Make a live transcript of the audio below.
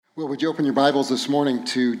Well, would you open your Bibles this morning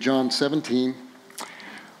to John 17?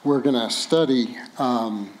 We're going to study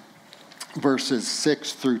verses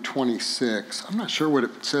 6 through 26. I'm not sure what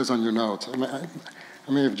it says on your notes. I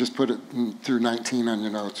may have just put it through 19 on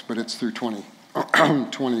your notes, but it's through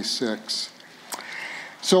 26.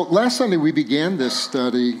 So last Sunday we began this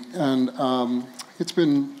study, and it's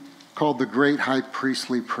been called the Great High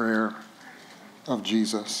Priestly Prayer of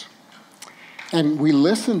Jesus. And we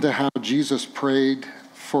listened to how Jesus prayed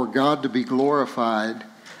for God to be glorified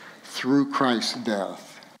through Christ's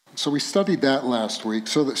death. So we studied that last week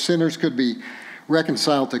so that sinners could be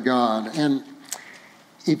reconciled to God. And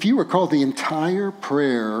if you recall, the entire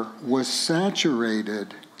prayer was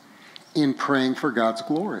saturated in praying for God's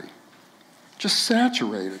glory. Just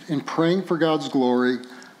saturated in praying for God's glory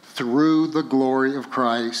through the glory of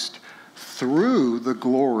Christ, through the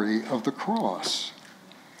glory of the cross.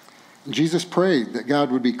 Jesus prayed that God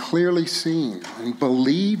would be clearly seen and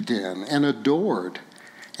believed in and adored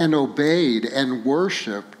and obeyed and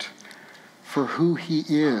worshiped for who he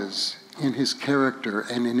is in his character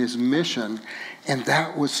and in his mission. And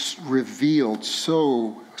that was revealed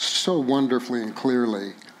so wonderfully and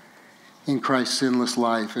clearly in Christ's sinless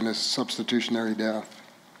life and his substitutionary death.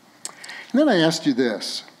 And then I asked you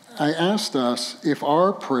this. I asked us if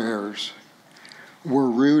our prayers were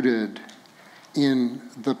rooted in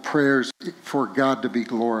the prayers for God to be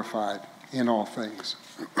glorified in all things.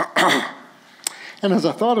 And as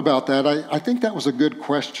I thought about that, I think that was a good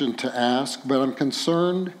question to ask, but I'm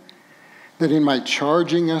concerned that in my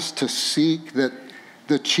charging us to seek that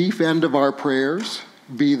the chief end of our prayers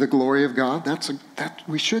be the glory of God, that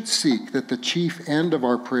we should seek that the chief end of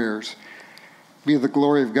our prayers be the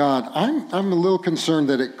glory of God. I'm a little concerned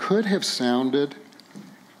that it could have sounded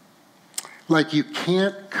like you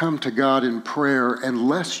can't come to God in prayer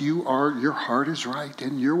unless your heart is right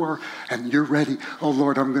and you're ready. Oh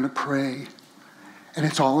Lord, I'm going to pray. And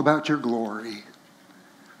it's all about your glory.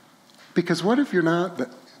 Because what if you're not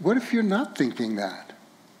thinking that?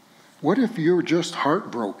 What if you're just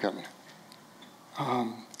heartbroken?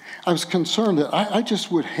 I was concerned that I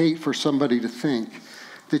just would hate for somebody to think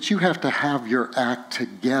that you have to have your act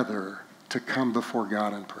together to come before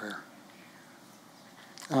God in prayer.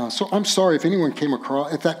 So I'm sorry if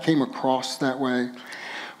that came across that way.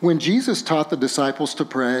 When Jesus taught the disciples to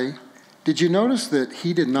pray, did you notice that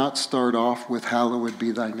he did not start off with hallowed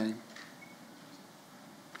be thy name?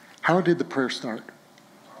 How did the prayer start?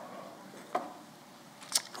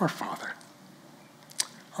 Our Father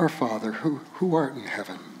who art in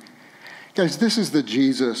heaven. Guys, this is the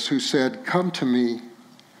Jesus who said, come to me,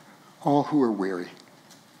 all who are weary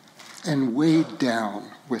and weighed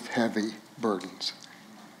down with heavy burdens,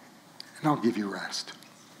 and I'll give you rest.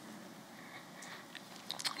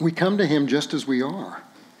 We come to him just as we are.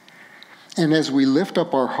 And as we lift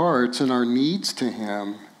up our hearts and our needs to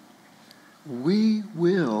him, we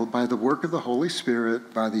will, by the work of the Holy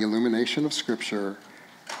Spirit, by the illumination of Scripture,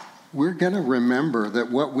 we're going to remember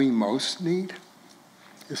that what we most need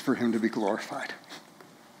is for him to be glorified.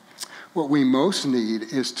 What we most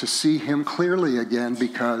need is to see him clearly again,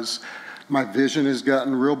 because my vision has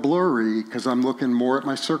gotten real blurry because I'm looking more at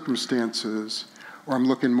my circumstances, or I'm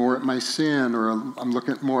looking more at my sin, or I'm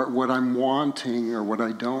looking more at what I'm wanting or what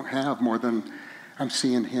I don't have more than I'm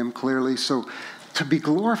seeing him clearly. So to be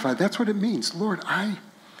glorified, that's what it means. Lord, I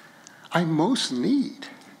most need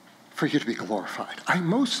for you to be glorified. I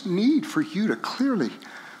most need for you to clearly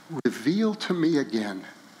reveal to me again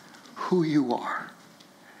who you are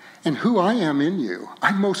and who I am in you.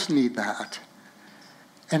 I most need that.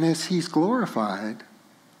 And as he's glorified,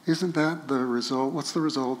 isn't that the result? What's the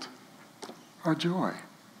result? Our joy.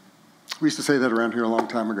 We used to say that around here a long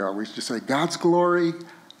time ago. We used to say, God's glory,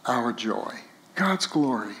 our joy. God's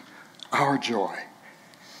glory, our joy.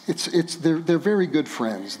 They're very good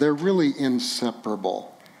friends. They're really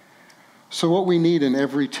inseparable. So what we need in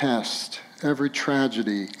every test, every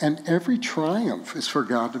tragedy, and every triumph is for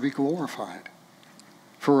God to be glorified,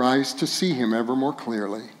 for eyes to see him ever more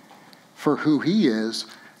clearly, for who he is,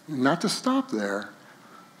 not to stop there,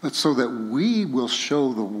 but so that we will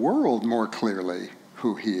show the world more clearly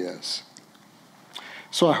who he is.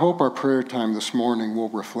 So I hope our prayer time this morning will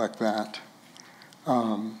reflect that.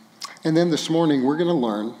 And then this morning we're going to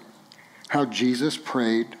learn how Jesus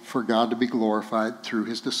prayed for God to be glorified through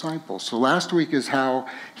his disciples. So last week is how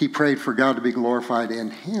he prayed for God to be glorified in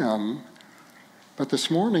him. But this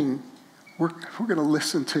morning we're going to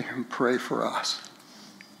listen to him pray for us.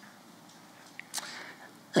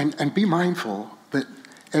 And be mindful that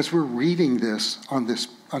as we're reading this on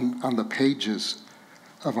the pages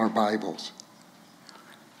of our Bibles,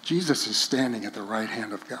 Jesus is standing at the right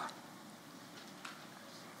hand of God.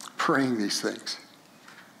 praying these things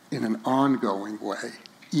in an ongoing way,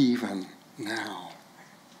 even now.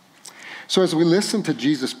 So as we listen to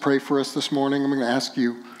Jesus pray for us this morning, I'm going to ask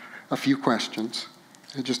you a few questions,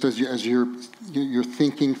 just as you're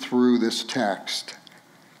thinking through this text.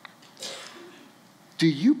 Do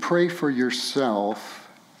you pray for yourself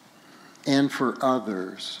and for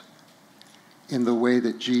others in the way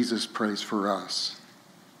that Jesus prays for us,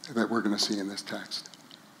 that we're going to see in this text?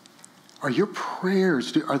 Are your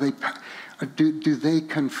prayers, do they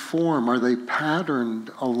conform? Are they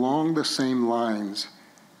patterned along the same lines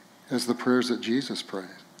as the prayers that Jesus prays?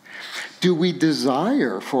 Do we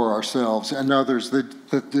desire for ourselves and others the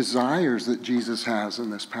desires that Jesus has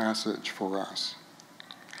in this passage for us?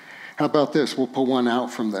 How about this? We'll pull one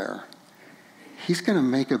out from there. He's going to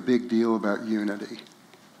make a big deal about unity.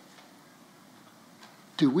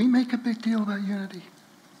 Do we make a big deal about unity?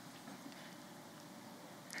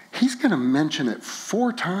 He's going to mention it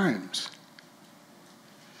 4 times.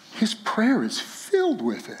 His prayer is filled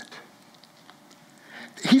with it.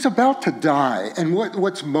 He's about to die, and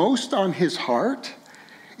what's most on his heart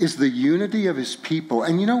is the unity of his people.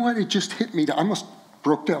 And you know what? It just hit me. I almost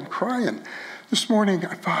broke down crying. This morning,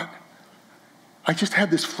 I thought, I just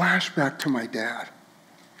had this flashback to my dad.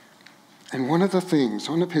 And one of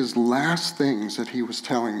his last things that he was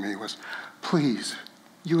telling me was, please,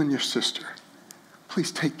 you and your sister,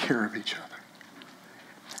 please take care of each other.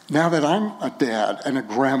 Now that I'm a dad and a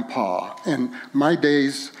grandpa, and my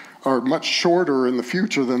days are much shorter in the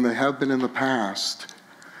future than they have been in the past,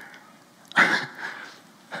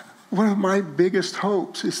 one of my biggest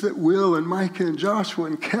hopes is that Will and Micah and Joshua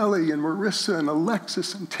and Kelly and Marissa and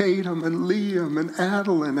Alexis and Tatum and Liam and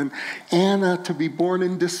Adeline and Anna to be born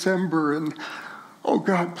in December, and oh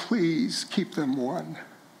God, please keep them one.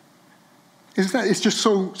 It's just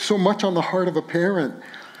so much on the heart of a parent.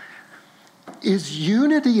 Is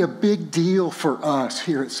unity a big deal for us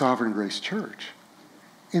here at Sovereign Grace Church?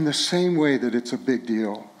 In the same way that it's a big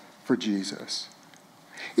deal for Jesus?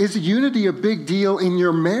 Is unity a big deal in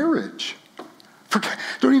your marriage?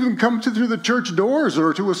 Don't even come through the church doors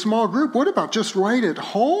or to a small group. What about just right at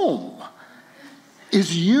home?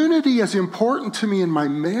 Is unity as important to me in my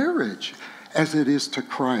marriage as it is to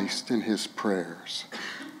Christ in his prayers?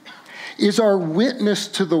 Is our witness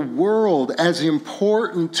to the world as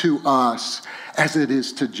important to us as it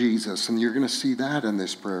is to Jesus? And you're going to see that in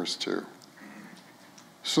these prayers too.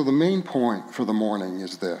 So the main point for the morning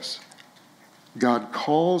is this. God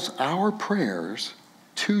calls our prayers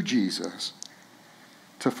to Jesus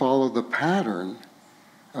to follow the pattern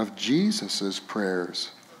of Jesus'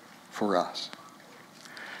 prayers for us.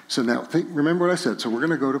 So now, remember what I said. So we're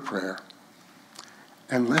going to go to prayer.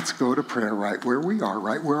 And let's go to prayer right where we are,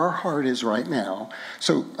 right where our heart is right now.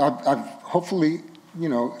 So I've hopefully,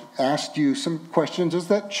 asked you some questions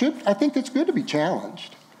I think it's good to be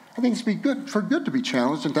challenged. I think it's good to be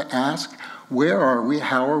challenged and to ask, where are we?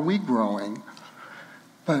 How are we growing?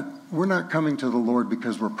 But we're not coming to the Lord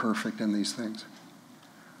because we're perfect in these things.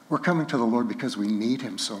 We're coming to the Lord because we need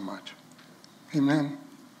him so much. Amen.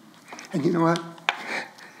 And you know what?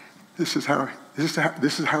 This is how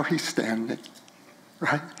he's standing,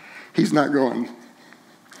 right? He's not going,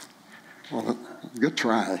 well, good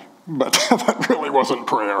try, but that really wasn't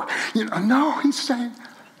prayer. No, he's saying,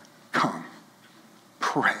 come.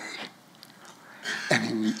 Pray.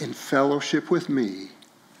 And in fellowship with me,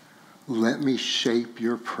 let me shape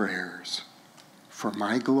your prayers for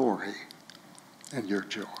my glory and your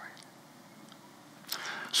joy.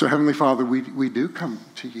 So Heavenly Father, we do come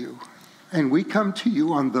to you. And we come to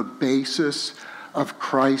you on the basis of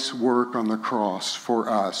Christ's work on the cross for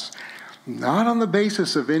us. Not on the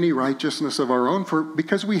basis of any righteousness of our own,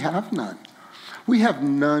 because we have none. We have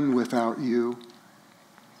none without you.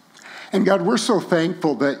 And God, we're so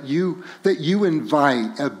thankful that you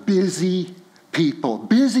invite a busy people,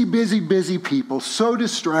 busy people, so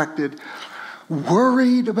distracted,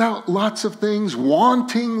 worried about lots of things,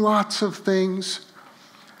 wanting lots of things.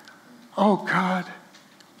 Oh, God,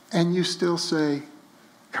 and you still say,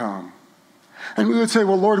 come. And we would say,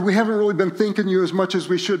 well, Lord, we haven't really been thinking you as much as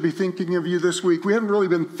we should be thinking of you this week. We haven't really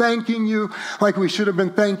been thanking you like we should have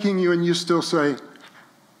been thanking you, and you still say,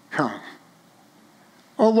 come.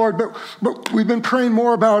 Oh, Lord, but we've been praying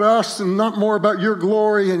more about us and not more about your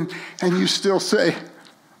glory, and you still say,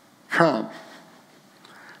 come.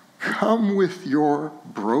 Come with your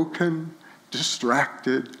broken,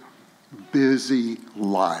 distracted, busy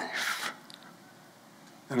life,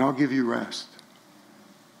 and I'll give you rest.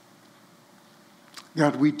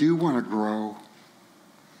 God, we do want to grow.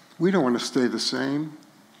 We don't want to stay the same.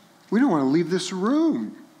 We don't want to leave this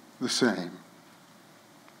room the same.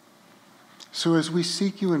 So as we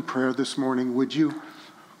seek you in prayer this morning, would you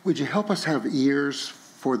help us have ears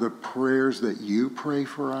for the prayers that you pray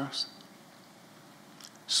for us,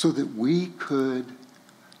 so that we could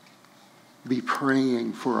be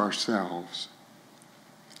praying for ourselves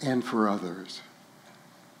and for others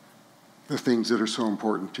the things that are so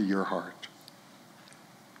important to your heart.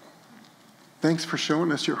 Thanks for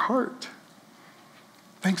showing us your heart.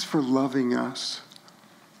 Thanks for loving us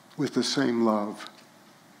with the same love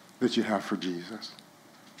that you have for Jesus.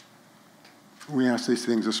 We ask these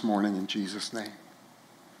things this morning in Jesus' name.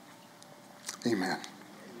 Amen.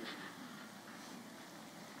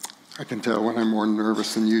 I can tell when I'm more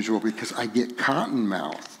nervous than usual because I get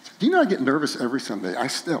cotton-mouthed. Do you know I get nervous every Sunday?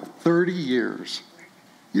 30 years.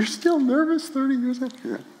 You're still nervous 30 years after?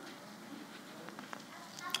 Yeah.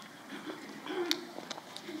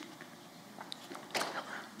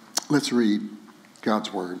 Let's read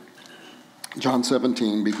God's word. John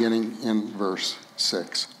 17, beginning in verse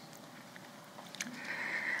 6.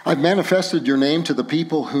 I've manifested your name to the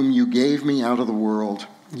people whom you gave me out of the world.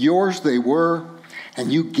 Yours they were,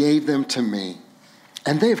 and you gave them to me.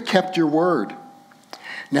 And they have kept your word.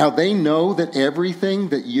 Now they know that everything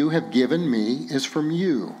that you have given me is from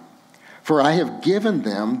you. For I have given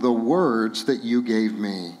them the words that you gave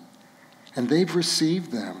me. And they've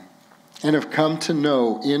received them, and have come to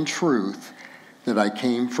know in truth that I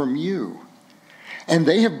came from you. And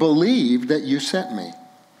they have believed that you sent me.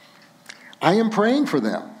 I am praying for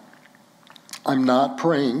them. I'm not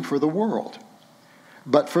praying for the world,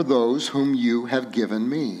 but for those whom you have given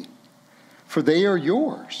me. For they are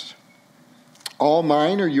yours. All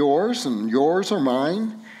mine are yours, and yours are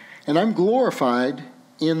mine, and I'm glorified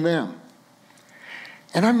in them.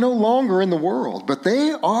 And I'm no longer in the world, but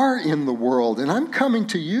they are in the world, and I'm coming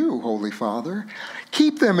to you, Holy Father.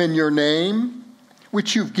 Keep them in your name,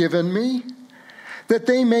 which you've given me, that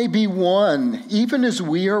they may be one, even as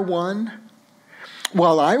we are one.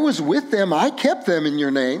 While I was with them, I kept them in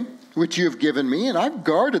your name, which you have given me, and I've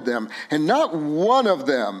guarded them, and not one of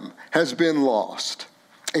them has been lost,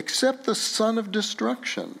 except the son of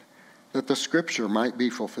destruction, that the scripture might be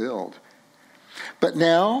fulfilled. But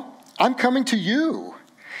now I'm coming to you,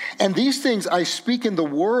 and these things I speak in the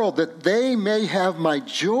world, that they may have my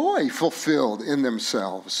joy fulfilled in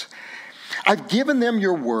themselves. I've given them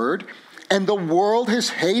your word, and the world has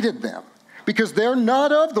hated them, because they're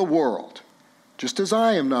not of the world, just as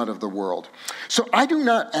I am not of the world. So I do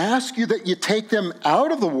not ask you that you take them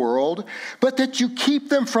out of the world, but that you keep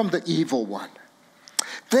them from the evil one.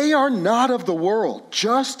 They are not of the world,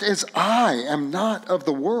 just as I am not of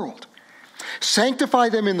the world. Sanctify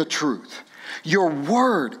them in the truth. Your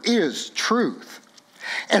word is truth.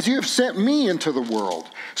 As you have sent me into the world,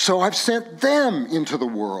 so I've sent them into the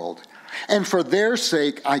world. And for their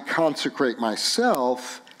sake I consecrate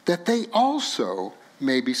myself, that they also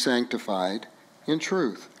may be sanctified in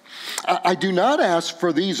truth. I do not ask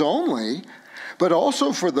for these only, but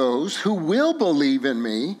also for those who will believe in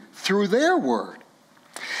me through their word,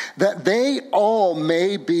 that they all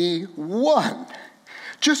may be one,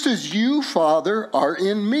 just as you, Father, are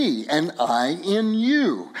in me, and I in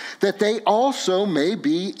you, that they also may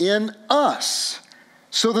be in us,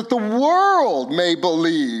 so that the world may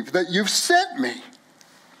believe that you've sent me.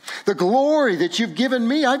 The glory that you've given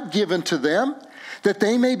me, I've given to them, that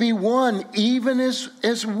they may be one, even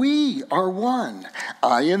as we are one,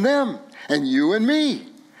 I in them, and you in me,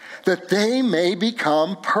 that they may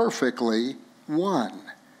become perfectly one,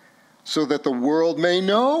 so that the world may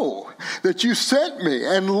know that you sent me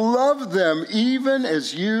and loved them even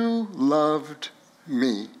as you loved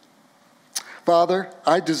me. Father,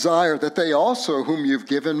 I desire that they also, whom you've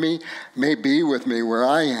given me, may be with me where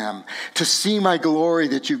I am, to see my glory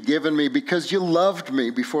that you've given me, because you loved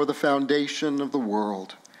me before the foundation of the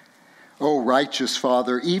world. O righteous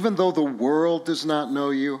Father, even though the world does not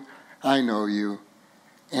know you, I know you,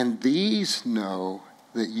 and these know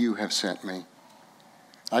that you have sent me.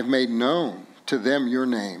 I've made known to them your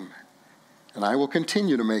name, and I will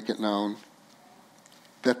continue to make it known,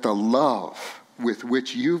 that the love with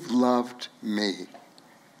which you've loved me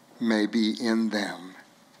may be in them,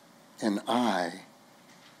 and I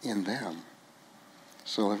in them.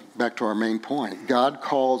 So back to our main point. God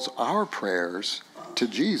calls our prayers to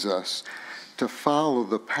Jesus to follow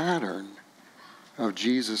the pattern of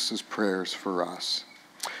Jesus' prayers for us.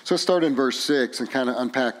 So let's start in verse 6 and kind of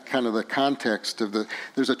unpack kind of the context of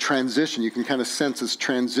there's a transition. You can kind of sense this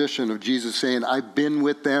transition of Jesus saying, I've been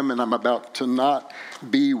with them and I'm about to not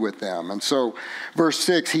be with them. And so verse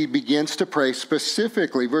 6, he begins to pray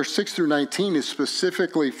specifically. Verse 6 through 19 is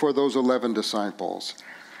specifically for those 11 disciples.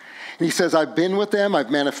 And he says, I've been with them. I've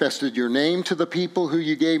manifested your name to the people who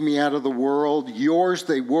you gave me out of the world. Yours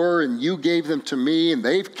they were, and you gave them to me, and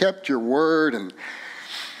they've kept your word. And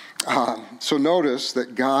so notice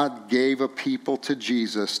that God gave a people to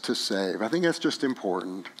Jesus to save. I think that's just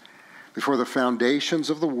important. Before the foundations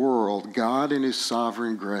of the world, God in his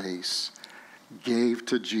sovereign grace gave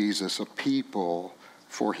to Jesus a people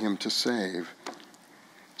for him to save.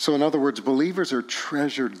 So in other words, believers are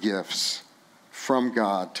treasured gifts from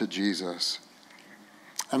God to Jesus.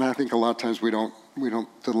 And I think a lot of times we don't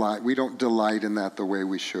delight in that the way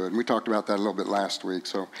we should. And we talked about that a little bit last week,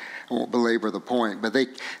 so I won't belabor the point. But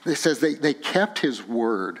it says they kept his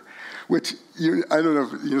word, which I don't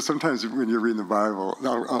know if, sometimes when you're reading the Bible,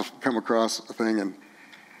 I'll come across a thing and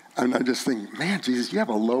I just think, man, Jesus, you have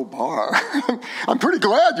a low bar. I'm pretty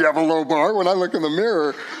glad you have a low bar when I look in the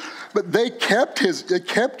mirror. But they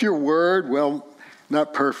kept your word, well,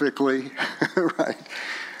 not perfectly, right?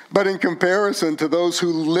 But in comparison to those who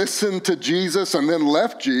listened to Jesus and then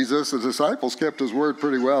left Jesus, the disciples kept his word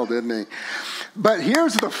pretty well, didn't he? But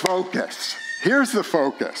here's the focus. Here's the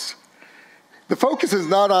focus. The focus is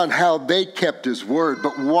not on how they kept his word,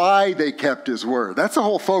 but why they kept his word. That's the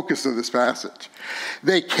whole focus of this passage.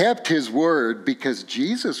 They kept his word because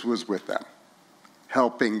Jesus was with them,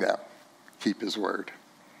 helping them keep his word.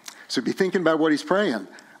 So be thinking about what he's praying.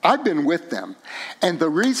 I've been with them. And the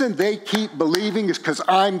reason they keep believing is because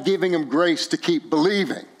I'm giving them grace to keep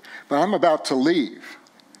believing. But I'm about to leave.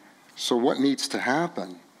 So what needs to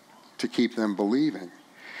happen to keep them believing?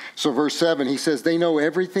 So verse 7, he says, they know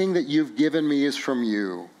everything that you've given me is from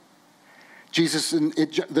you. Jesus, in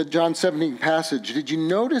the John 17 passage, did you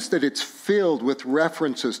notice that it's filled with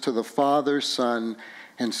references to the Father, Son,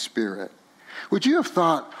 and Spirit? Would you have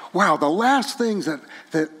thought, wow, the last things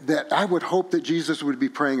that I would hope that Jesus would be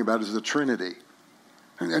praying about is the Trinity?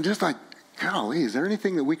 And just like, golly, is there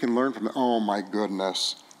anything that we can learn from it? Oh, my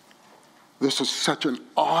goodness. This is such an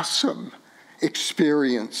awesome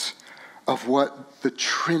experience of what the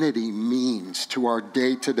Trinity means to our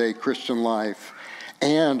day-to-day Christian life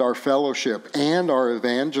and our fellowship and our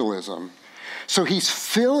evangelism. So he's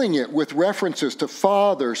filling it with references to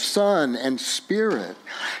Father, Son, and Spirit.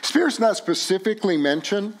 Spirit's not specifically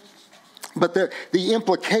mentioned, but the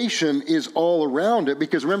implication is all around it,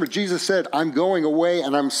 because remember, Jesus said, I'm going away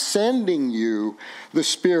and I'm sending you the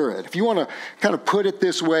Spirit. If you want to kind of put it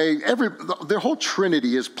this way, the whole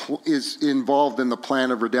Trinity is involved in the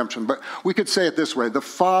plan of redemption. But we could say it this way: the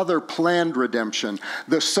Father planned redemption,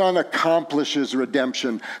 the Son accomplishes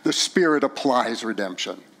redemption, the Spirit applies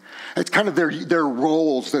redemption. It's kind of their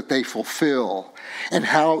roles that they fulfill, and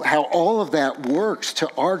how all of that works to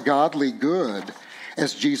our godly good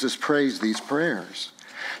as Jesus prays these prayers.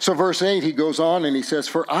 So verse 8, he goes on and he says,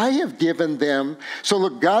 for I have given them. So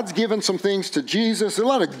look, God's given some things to Jesus. There's a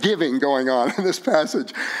lot of giving going on in this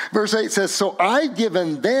passage. Verse 8 says, so I've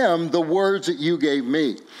given them the words that you gave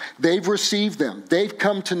me. They've received them. They've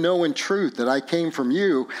come to know in truth that I came from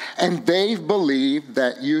you, and they've believed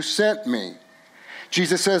that you sent me.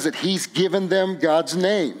 Jesus says that he's given them God's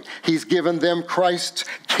name. He's given them Christ's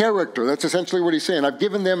character. That's essentially what he's saying. I've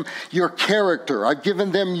given them your character. I've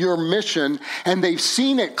given them your mission, and they've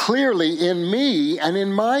seen it clearly in me and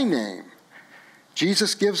in my name.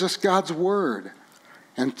 Jesus gives us God's word.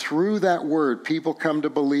 And through that word, people come to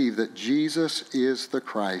believe that Jesus is the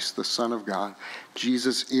Christ, the Son of God.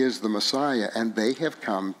 Jesus is the Messiah, and they have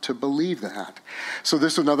come to believe that. So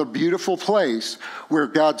this is another beautiful place where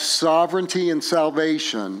God's sovereignty in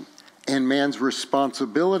salvation and man's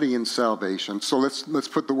responsibility in salvation. So let's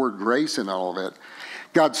put the word grace in all of it.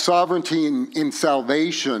 God's sovereignty in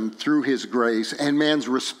salvation through his grace, and man's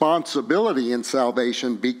responsibility in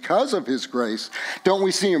salvation because of his grace. Don't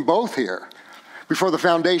we see them both here? Before the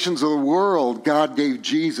foundations of the world, God gave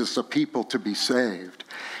Jesus a people to be saved.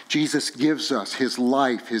 Jesus gives us his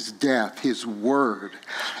life, his death, his word.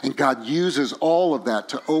 And God uses all of that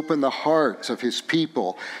to open the hearts of his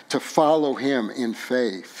people to follow him in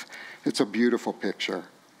faith. It's a beautiful picture.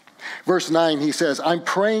 Verse 9, he says, I'm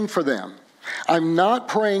praying for them. I'm not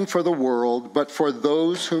praying for the world, but for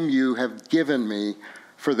those whom you have given me,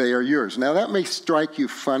 for they are yours. Now that may strike you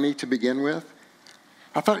funny to begin with.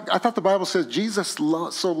 I thought the Bible says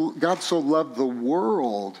God so loved the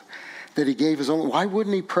world that he gave his own. Why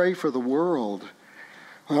wouldn't he pray for the world?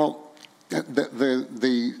 Well,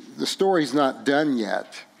 the story's not done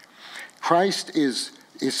yet. Christ is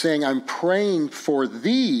saying, I'm praying for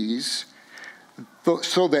these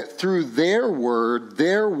so that through their word,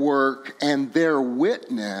 their work, and their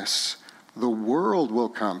witness, the world will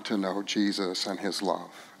come to know Jesus and his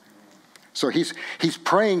love. So he's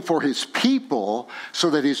praying for his people so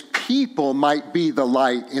that his people might be the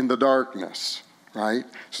light in the darkness, right?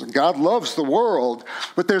 So God loves the world,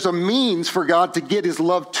 but there's a means for God to get his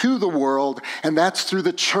love to the world, and that's through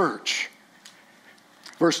the church.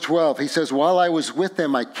 Verse 12, he says, while I was with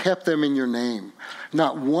them, I kept them in your name.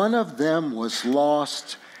 Not one of them was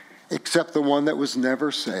lost except the one that was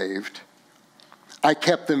never saved. I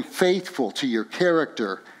kept them faithful to your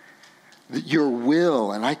character, your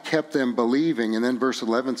will, and I kept them believing. And then verse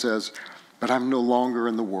 11 says, but I'm no longer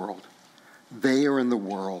in the world. They are in the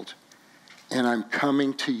world, and I'm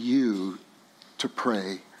coming to you to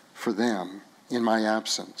pray for them in my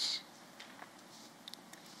absence.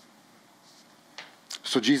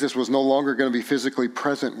 So Jesus was no longer going to be physically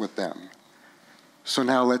present with them. So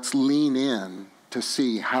now let's lean in to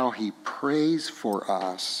see how he prays for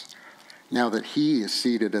us now that he is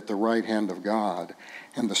seated at the right hand of God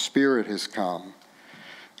and the Spirit has come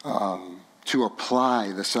to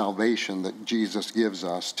apply the salvation that Jesus gives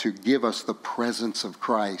us, to give us the presence of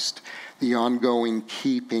Christ, the ongoing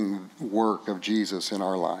keeping work of Jesus in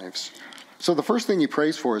our lives. So the first thing he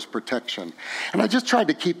prays for is protection. And I just tried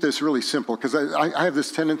to keep this really simple because I have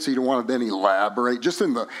this tendency to want to then elaborate just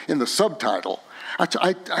in the subtitle.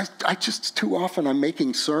 I just, too often I'm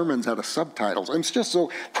making sermons out of subtitles. And it's just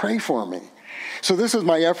so, pray for me. So this is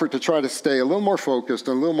my effort to try to stay a little more focused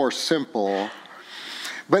and a little more simple.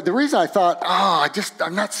 But the reason I thought,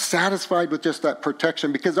 I'm not satisfied with just that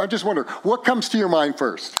protection, because I just wonder, what comes to your mind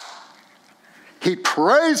first? He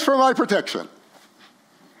prays for my protection.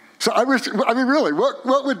 So really, what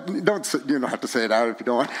would, you don't have to say it out if you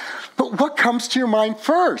don't want, but what comes to your mind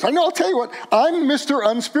first? I'll tell you what, I'm Mr.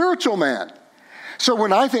 Unspiritual Man. So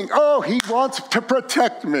when I think, he wants to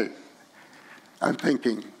protect me, I'm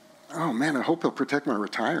thinking, oh man, I hope he'll protect my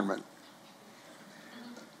retirement.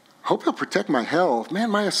 Hope he'll protect my health.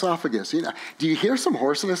 Man, my esophagus. Do you hear some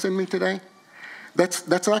hoarseness in me today? That's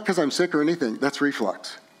not because I'm sick or anything. That's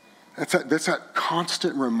reflux. That's that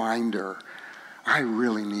constant reminder. I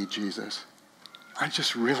really need Jesus. I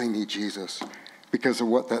just really need Jesus because of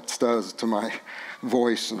what that does to my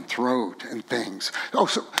voice and throat and things.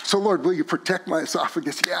 So Lord, will you protect my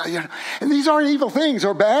esophagus? Yeah. And these aren't evil things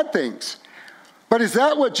or bad things. But is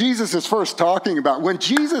that what Jesus is first talking about? Or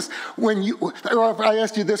I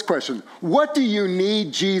asked you this question, what do you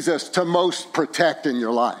need Jesus to most protect in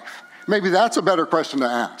your life? Maybe that's a better question to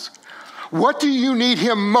ask. What do you need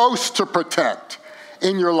him most to protect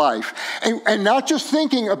in your life? And not just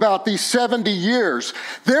thinking about these 70 years.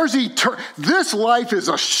 This life is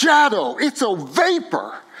a shadow. It's a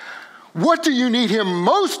vapor. What do you need him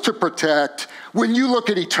most to protect when you look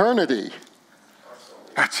at eternity?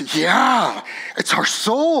 It's our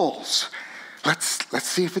souls. Let's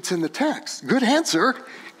see if it's in the text. Good answer.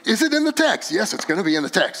 Is it in the text? Yes, it's going to be in the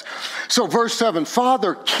text. So verse 7,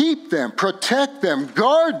 Father, keep them, protect them,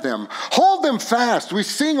 guard them, hold them fast. We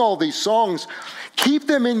sing all these songs. Keep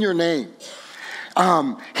them in your name.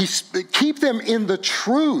 Keep them in the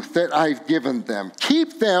truth that I've given them.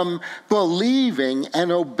 Keep them believing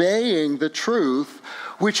and obeying the truth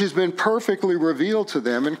which has been perfectly revealed to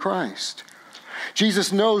them in Christ.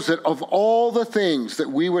 Jesus knows that of all the things that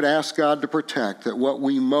we would ask God to protect, that what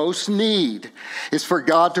we most need is for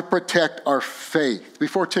God to protect our faith.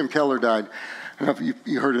 Before Tim Keller died, I don't know if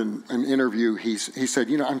you heard in an interview, he said,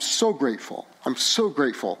 I'm so grateful. I'm so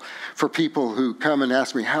grateful for people who come and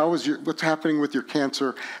ask me, what's happening with your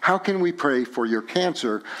cancer? How can we pray for your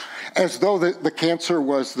cancer? As though the cancer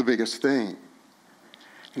was the biggest thing.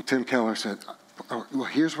 And Tim Keller said, well,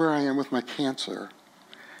 here's where I am with my cancer.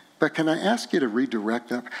 But can I ask you to redirect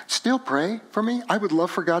that? Still pray for me. I would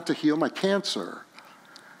love for God to heal my cancer.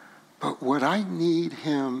 But what I need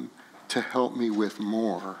him to help me with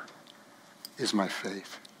more is my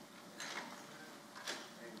faith.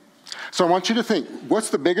 So I want you to think,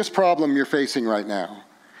 what's the biggest problem you're facing right now?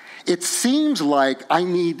 It seems like I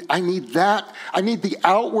need the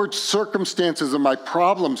outward circumstances of my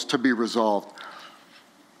problems to be resolved.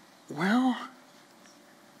 Well,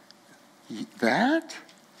 that?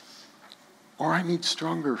 Or I need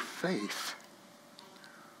stronger faith.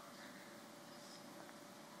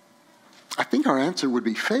 I think our answer would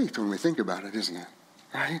be faith when we think about it, isn't it?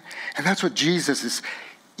 Right? And that's what Jesus is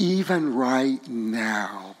even right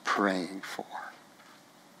now praying for.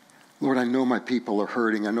 Lord, I know my people are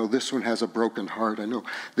hurting. I know this one has a broken heart. I know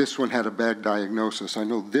this one had a bad diagnosis. I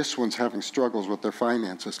know this one's having struggles with their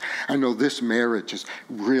finances. I know this marriage is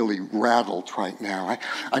really rattled right now.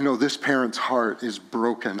 I know this parent's heart is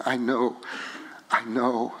broken. I know.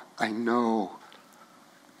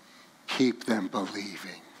 Keep them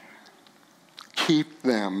believing. Keep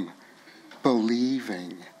them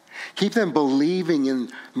believing. Keep them believing in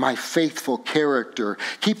my faithful character.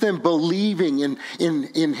 Keep them believing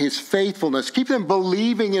in his faithfulness. Keep them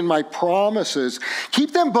believing in my promises.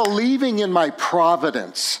 Keep them believing in my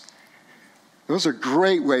providence. Those are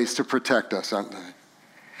great ways to protect us, aren't they?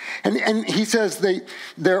 And he says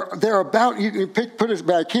they're about, you can put it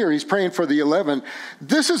back here, he's praying for the 11.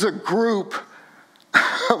 This is a group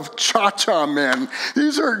of cha-cha men.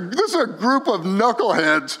 This is a group of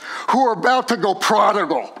knuckleheads who are about to go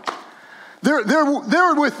prodigal.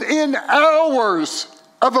 They're within hours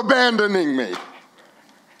of abandoning me.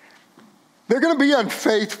 They're going to be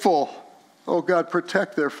unfaithful. Oh God,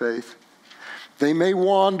 protect their faith. They may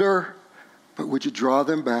wander, but would you draw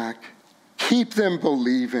them back? Keep them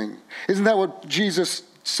believing. Isn't that what Jesus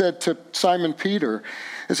said to Simon Peter?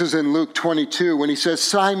 This is in Luke 22 when he says,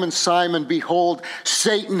 Simon, Simon, behold,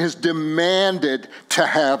 Satan has demanded to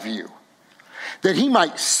have you, that he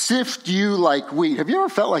might sift you like wheat. Have you ever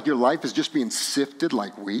felt like your life is just being sifted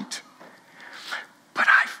like wheat? But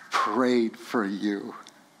I've prayed for you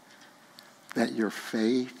that your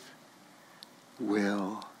faith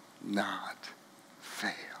will not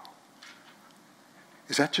fail.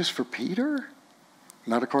 Is that just for Peter?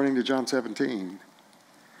 Not according to John 17.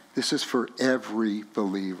 This is for every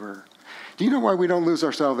believer. Do you know why we don't lose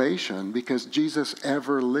our salvation? Because Jesus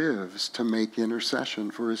ever lives to make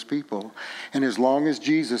intercession for his people. And as long as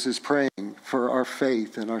Jesus is praying for our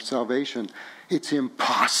faith and our salvation, it's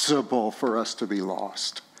impossible for us to be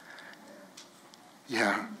lost.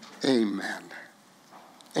 Yeah, amen.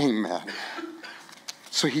 Amen.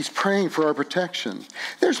 So he's praying for our protection.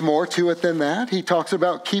 There's more to it than that. He talks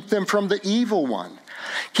about keep them from the evil one.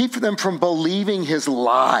 Keep them from believing his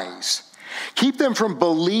lies. Keep them from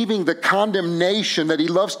believing the condemnation that he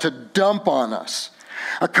loves to dump on us.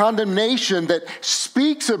 A condemnation that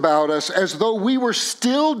speaks about us as though we were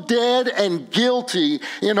still dead and guilty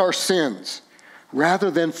in our sins,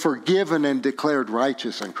 rather than forgiven and declared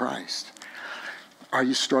righteous in Christ. Are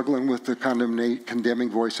you struggling with the condemning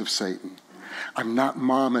voice of Satan? I'm not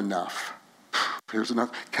mom enough. Here's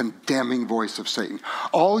another condemning voice of Satan.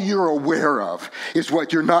 All you're aware of is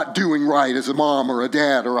what you're not doing right as a mom or a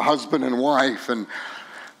dad or a husband and wife.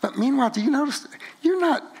 But meanwhile, do you notice? You're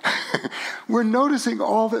not. We're noticing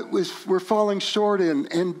all that we're falling short in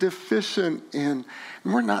and deficient in.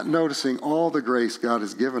 And we're not noticing all the grace God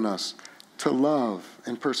has given us to love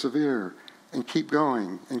and persevere and keep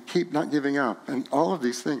going and keep not giving up and all of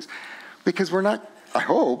these things. Because we're not. I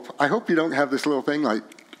hope you don't have this little thing like,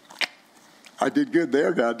 I did good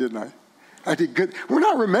there, God, didn't I? I did good. We're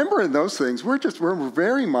not remembering those things. We're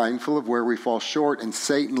very mindful of where we fall short, and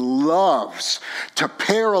Satan loves to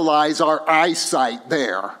paralyze our eyesight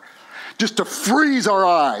there, just to freeze our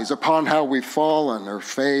eyes upon how we've fallen or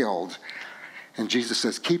failed. And Jesus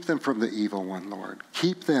says, keep them from the evil one, Lord.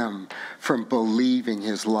 Keep them from believing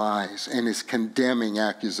his lies and his condemning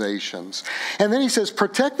accusations. And then he says,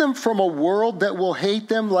 protect them from a world that will hate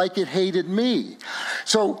them like it hated me.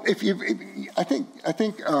 So I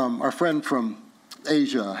think our friend from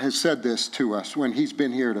Asia has said this to us when he's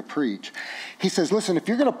been here to preach. He says, listen, if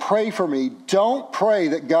you're going to pray for me, don't pray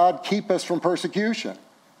that God keep us from persecution.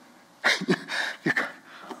 Did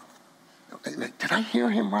I hear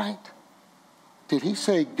him right? Did he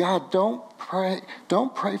say, God, don't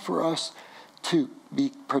pray for us to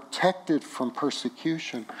be protected from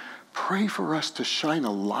persecution. Pray for us to shine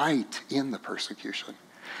a light in the persecution.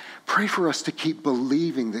 Pray for us to keep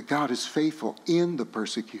believing that God is faithful in the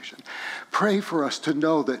persecution. Pray for us to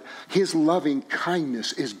know that his loving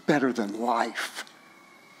kindness is better than life.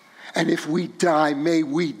 And if we die, may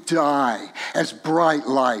we die as bright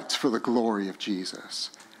lights for the glory of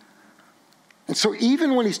Jesus. And so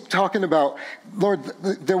even when he's talking about, Lord,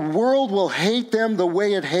 the world will hate them the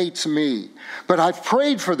way it hates me. But I've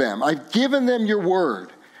prayed for them. I've given them your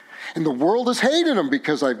word. And the world has hated them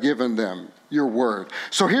because I've given them your word.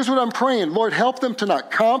 So here's what I'm praying. Lord, help them to not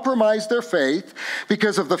compromise their faith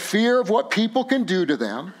because of the fear of what people can do to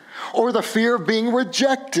them, or the fear of being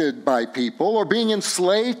rejected by people, or being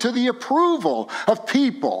enslaved to the approval of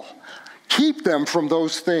people. Keep them from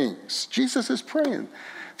those things. Jesus is praying.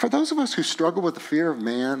 For those of us who struggle with the fear of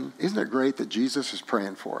man, isn't it great that Jesus is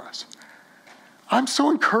praying for us? I'm so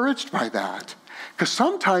encouraged by that. Because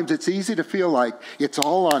sometimes it's easy to feel like it's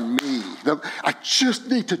all on me. I just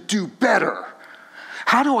need to do better.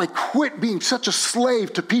 How do I quit being such a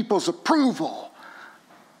slave to people's approval?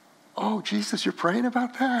 Oh, Jesus, you're praying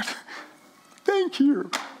about that? Thank you.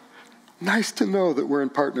 Nice to know that we're in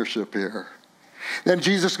partnership here. Then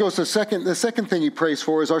Jesus goes to the second thing he prays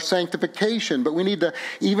for is our sanctification, but we need to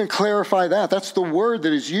even clarify that. That's the word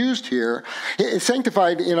that is used here.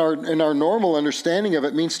 Sanctified in our normal understanding of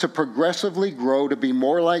it means to progressively grow to be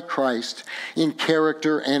more like Christ in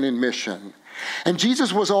character and in mission. And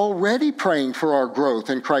Jesus was already praying for our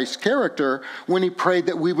growth in Christ's character when he prayed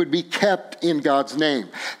that we would be kept in God's name,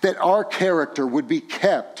 that our character would be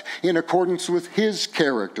kept in accordance with his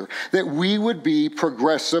character, that we would be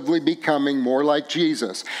progressively becoming more like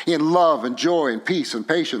Jesus in love and joy and peace and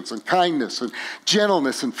patience and kindness and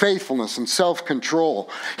gentleness and faithfulness and self-control.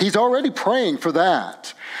 He's already praying for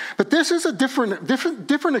that. But this is a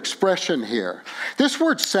different expression here. This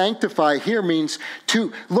word sanctify here means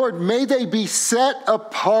to, Lord, may they be set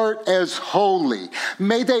apart as holy.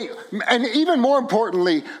 May they, and even more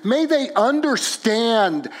importantly, may they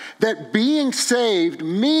understand that being saved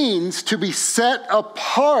means to be set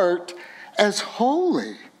apart as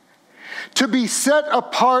holy. To be set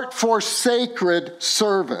apart for sacred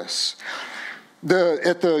service.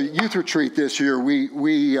 At the youth retreat this year,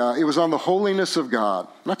 it was on the holiness of God.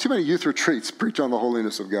 Not too many youth retreats preach on the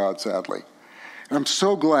holiness of God, sadly. And I'm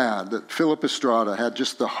so glad that Philip Estrada had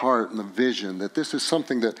just the heart and the vision that this is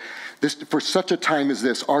something that, for such a time as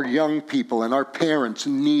this, our young people and our parents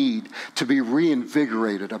need to be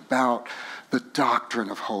reinvigorated about the doctrine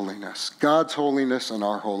of holiness, God's holiness and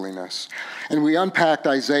our holiness. And we unpacked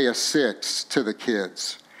Isaiah 6 to the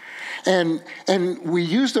kids. And we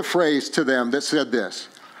used a phrase to them that said this: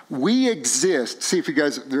 we exist. See if you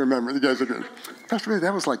guys remember. You guys are good. Pastor,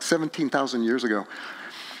 that was like 17,000 years ago.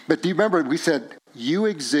 But do you remember we said, you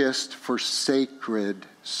exist for sacred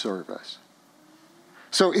service?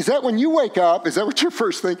 So is that when you wake up, is that what you're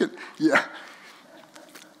first thinking? Yeah.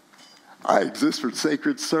 I exist for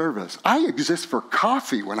sacred service. I exist for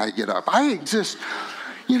coffee when I get up. I exist,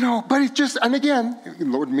 but it just, and again, the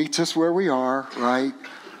Lord meets us where we are, right?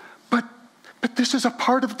 But this is a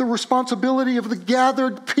part of the responsibility of the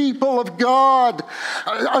gathered people of God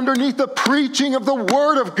underneath the preaching of the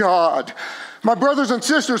Word of God. My brothers and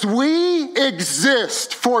sisters, we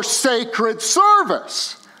exist for sacred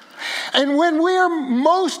service. And when we are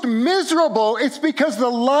most miserable, it's because the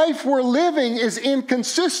life we're living is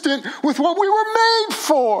inconsistent with what we were made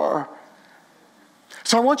for.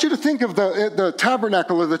 So I want you to think of the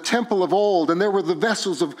tabernacle or the temple of old, and there were the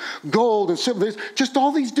vessels of gold and silver. There's just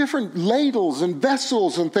all these different ladles and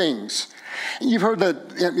vessels and things. And you've heard that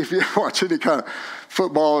if you watch any kind of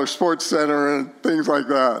football or sports center and things like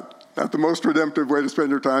that. Not the most redemptive way to spend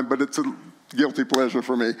your time, but it's a guilty pleasure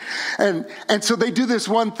for me. And so they do this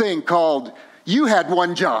one thing called, you had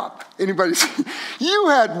one job. Anybody see? You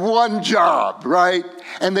had one job, right?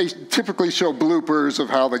 And they typically show bloopers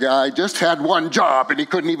of how the guy just had one job and he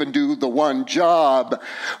couldn't even do the one job.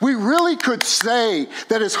 We really could say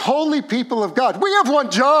that as holy people of God, we have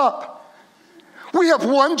one job. We have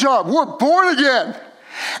one job. We're born again.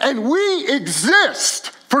 And we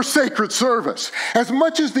exist for sacred service. As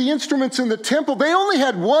much as the instruments in the temple, they only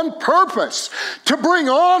had one purpose: to bring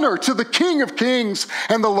honor to the King of Kings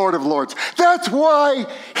and the Lord of Lords. That's why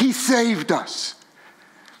he saved us.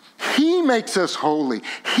 He makes us holy.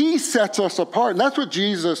 He sets us apart. And that's what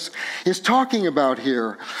Jesus is talking about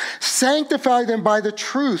here. Sanctify them by the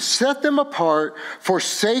truth. Set them apart for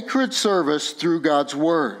sacred service through God's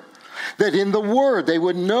word. That in the Word they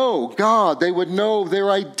would know God, they would know their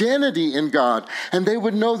identity in God, and they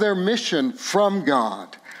would know their mission from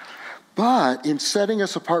God. But in setting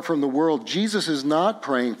us apart from the world, Jesus is not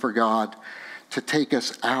praying for God to take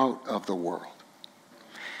us out of the world.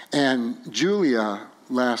 And Julia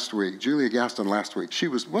Gaston last week,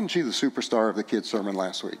 wasn't she the superstar of the kids' sermon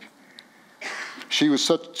last week? She was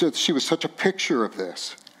such a picture of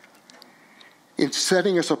this. In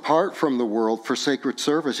setting us apart from the world for sacred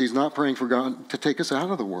service, he's not praying for God to take us out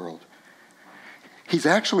of the world. He's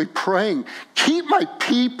actually praying, keep my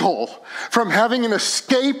people from having an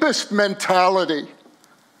escapist mentality.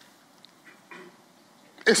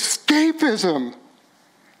 Escapism.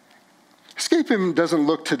 Escapism doesn't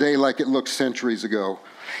look today like it looked centuries ago.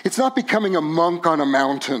 It's not becoming a monk on a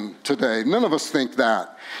mountain today. None of us think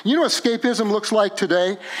that. You know what escapism looks like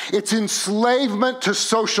today? It's enslavement to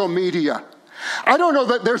social media. I don't know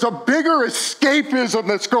that there's a bigger escapism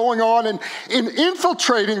that's going on in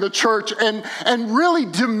infiltrating the church and really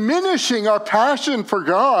diminishing our passion for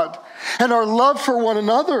God and our love for one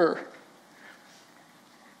another.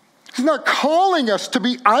 He's not calling us to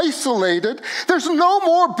be isolated. There's no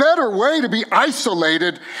more better way to be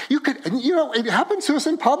isolated. It happens to us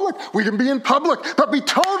in public. We can be in public, but be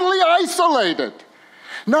totally isolated.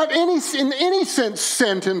 Not in any sense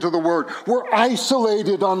sent into the Word. We're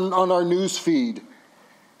isolated on our news feed.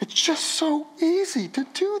 It's just so easy to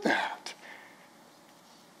do that.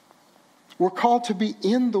 We're called to be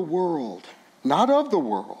in the world, not of the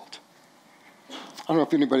world. I don't know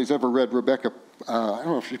if anybody's ever read Rebecca, I don't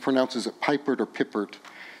know if she pronounces it Pipert or Pippert.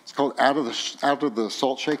 It's called Out of the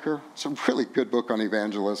Salt Shaker. It's a really good book on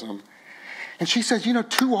evangelism. And she says,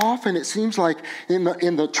 too often it seems like in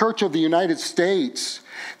the Church of the United States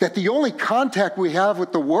that the only contact we have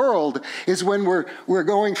with the world is when we're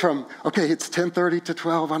going from, okay, it's 10:30 to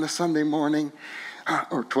 12 on a Sunday morning,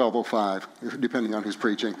 or 12:05, depending on who's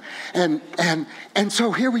preaching. And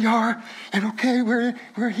so here we are, and okay,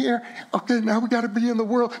 we're here. Okay, now we got to be in the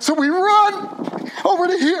world. So we run over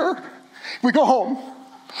to here. We go home.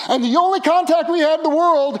 And the only contact we had in the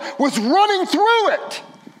world was running through it.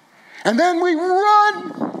 And then we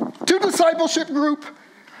run to discipleship group.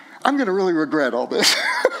 I'm going to really regret all this.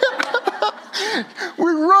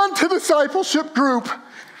 We run to discipleship group.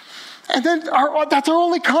 And then that's our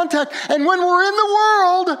only contact. And when we're in the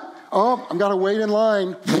world, I've got to wait in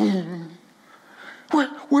line.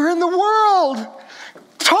 We're in the world.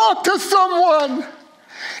 Talk to someone.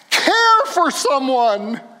 Care for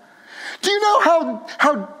someone. Do you know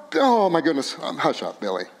how oh my goodness, hush up,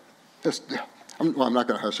 Billy. I'm not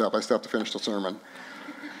going to hush up. I still have to finish the sermon.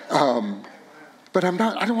 But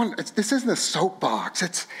this isn't a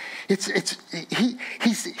soapbox.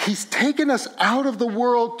 He's taken us out of the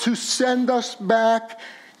world to send us back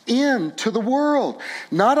into the world.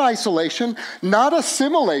 Not isolation, not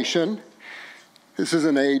assimilation. This is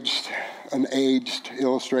an aged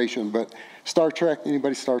illustration, but Star Trek,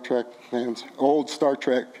 anybody Star Trek fans? Old Star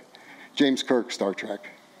Trek, James Kirk Star Trek.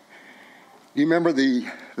 Do you remember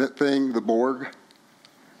that thing, the Borg?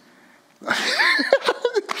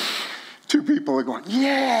 Two people are going,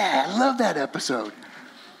 yeah, I love that episode.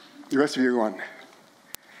 The rest of you are going,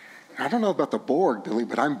 I don't know about the Borg, Billy,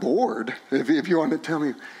 but I'm bored. If you want to tell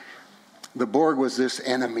me. The Borg was this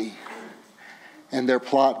enemy. And their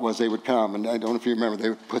plot was they would come, and I don't know if you remember, they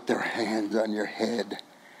would put their hands on your head.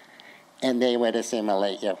 And they would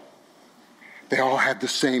assimilate you. They all had the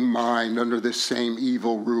same mind under this same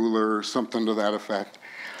evil ruler or something to that effect.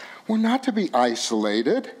 We're not to be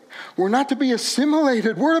isolated. We're not to be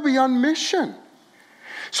assimilated. We're to be on mission.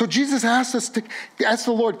 So Jesus asked us to ask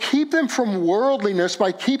the Lord, keep them from worldliness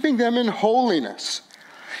by keeping them in holiness.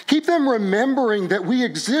 Keep them remembering that we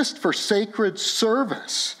exist for sacred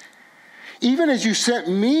service. Even as you sent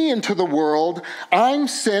me into the world, I'm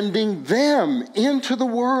sending them into the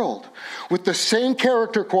world with the same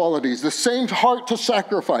character qualities, the same heart to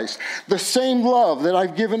sacrifice, the same love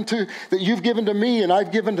that you've given to me and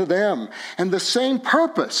I've given to them, and the same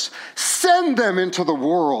purpose. Send them into the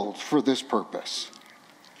world for this purpose.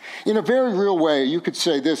 In a very real way, you could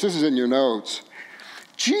say this is in your notes.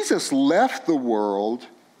 Jesus left the world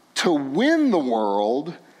to win the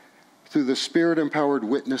world through the Spirit-empowered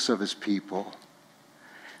witness of his people.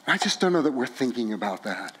 I just don't know that we're thinking about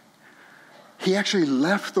that. He actually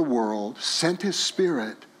left the world, sent his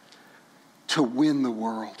Spirit to win the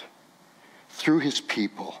world through his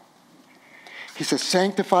people. He says,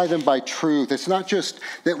 sanctify them by truth. It's not just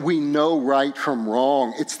that we know right from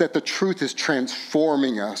wrong. It's that the truth is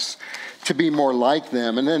transforming us to be more like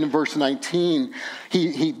them. And then in verse 19,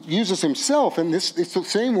 he uses himself, and it's the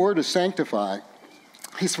same word as sanctify.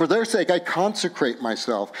 He's, for their sake, I consecrate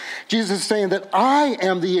myself. Jesus is saying that I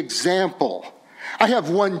am the example. I have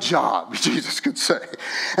one job, Jesus could say,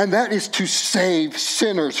 and that is to save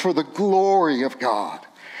sinners for the glory of God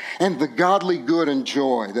and the godly good and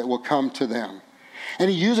joy that will come to them. And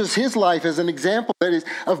he uses his life as an example that is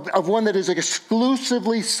of one that is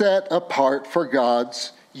exclusively set apart for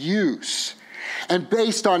God's use. And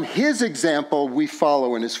based on his example, we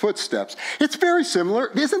follow in his footsteps. It's very similar.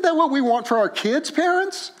 Isn't that what we want for our kids,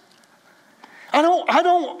 parents?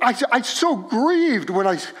 I'm so grieved when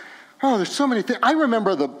there's so many things. I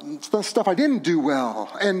remember the stuff I didn't do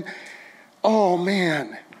well. And, oh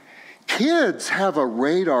man, kids have a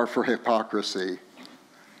radar for hypocrisy.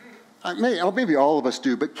 Maybe all of us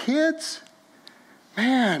do, but kids,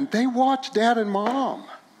 man, they watch dad and mom.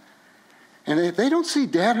 And if they don't see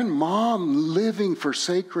dad and mom living for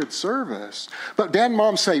sacred service, but dad and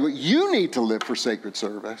mom say, well, you need to live for sacred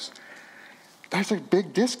service, there's a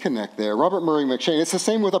big disconnect there. Robert Murray McCheyne, it's the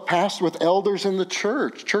same with a pastor, with elders in the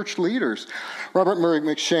church leaders. Robert Murray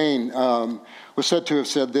McCheyne was said to have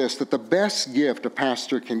said this, that the best gift a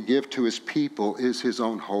pastor can give to his people is his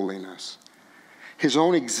own holiness. His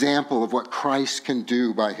own example of what Christ can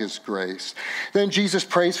do by his grace. Then Jesus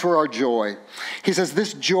prays for our joy. He says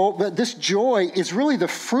this joy is really the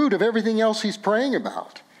fruit of everything else he's praying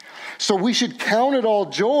about. So we should count it all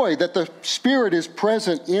joy that the Spirit is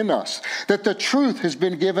present in us, that the truth has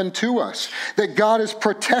been given to us, that God is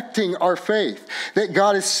protecting our faith, that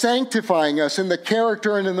God is sanctifying us in the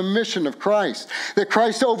character and in the mission of Christ, that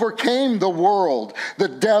Christ overcame the world, the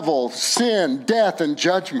devil, sin, death, and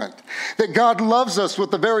judgment, that God loves us with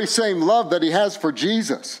the very same love that he has for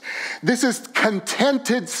Jesus. This is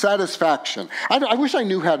contented satisfaction. I wish I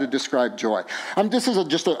knew how to describe joy. This is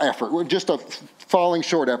just an effort, just a falling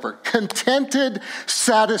short effort. Contented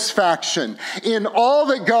satisfaction in all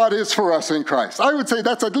that God is for us in Christ. I would say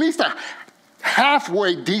that's at least a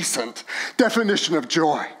halfway decent definition of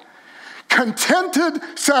joy. Contented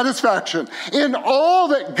satisfaction in all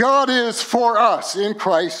that God is for us in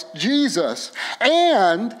Christ Jesus,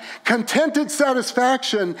 and contented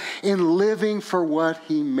satisfaction in living for what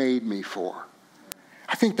he made me for.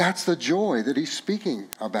 I think that's the joy that he's speaking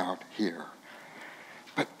about here.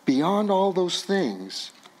 But beyond all those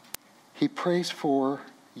things, he prays for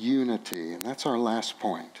unity. And that's our last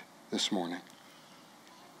point this morning.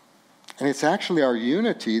 And it's actually our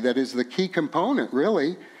unity that is the key component,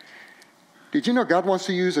 really. Did you know God wants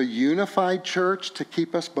to use a unified church to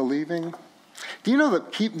keep us believing? Do you know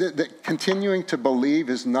that continuing to believe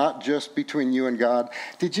is not just between you and God?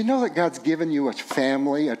 Did you know that God's given you a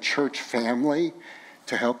family, a church family,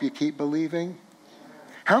 to help you keep believing?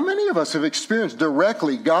 How many of us have experienced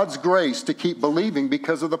directly God's grace to keep believing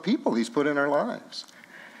because of the people he's put in our lives?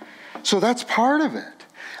 So that's part of it.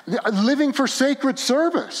 Living for sacred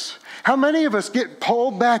service. How many of us get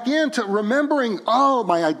pulled back into remembering,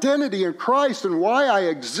 my identity in Christ and why I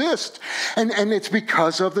exist? And it's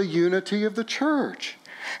because of the unity of the church.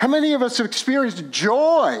 How many of us have experienced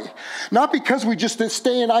joy, not because we just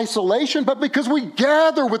stay in isolation, but because we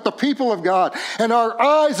gather with the people of God and our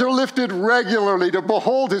eyes are lifted regularly to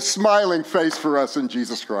behold his smiling face for us in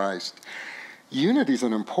Jesus Christ? Unity is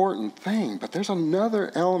an important thing, but there's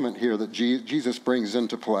another element here that Jesus brings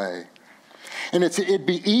into play. And it'd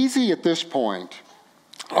be easy at this point.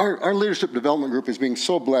 Our leadership development group is being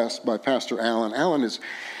so blessed by Pastor Allen. Allen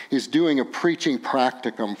is doing a preaching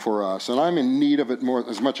practicum for us, and I'm in need of it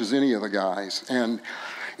as much as any of the guys. And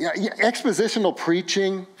expositional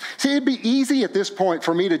preaching. See, it'd be easy at this point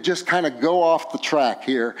for me to just kind of go off the track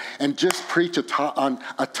here and just preach a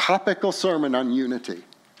topical sermon on unity.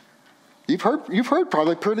 You've heard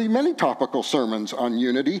probably pretty many topical sermons on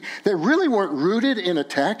unity that really weren't rooted in a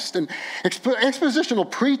text. And expositional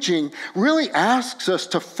preaching really asks us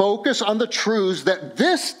to focus on the truths that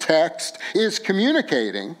this text is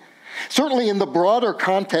communicating, certainly in the broader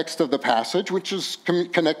context of the passage, which is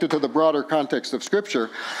connected to the broader context of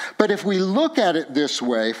Scripture. But if we look at it this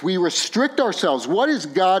way, if we restrict ourselves, what is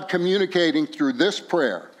God communicating through this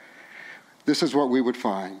prayer? This is what we would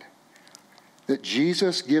find. That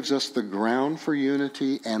Jesus gives us the ground for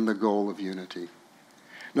unity and the goal of unity.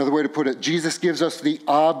 Another way to put it, Jesus gives us the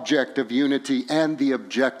object of unity and the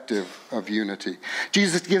objective of unity.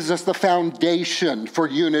 Jesus gives us the foundation for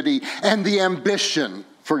unity and the ambition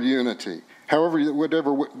for unity. However,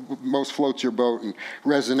 whatever most floats your boat and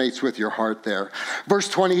resonates with your heart there. Verse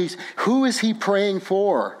 20, who is he praying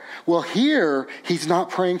for? Well, here, he's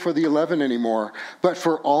not praying for the 11 anymore, but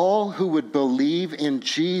for all who would believe in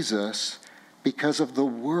Jesus because of the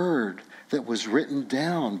word that was written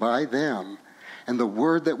down by them and the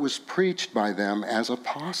word that was preached by them as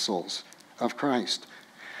apostles of Christ.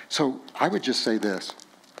 So I would just say this.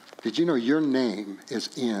 Did you know your name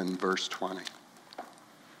is in verse 20?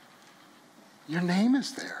 Your name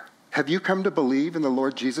is there. Have you come to believe in the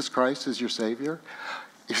Lord Jesus Christ as your Savior?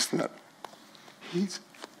 Isn't that?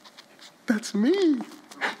 That's me.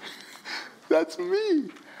 That's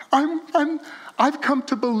me. I've come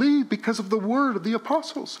to believe because of the word of the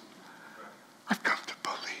apostles. I've come to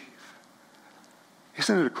believe.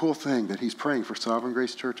 Isn't it a cool thing that he's praying for Sovereign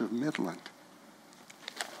Grace Church of Midland?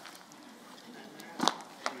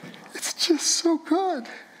 It's just so good.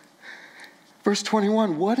 Verse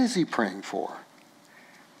 21, what is he praying for?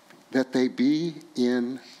 That they be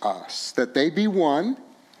in us. That they be one,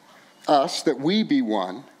 us, that we be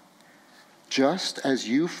one, just as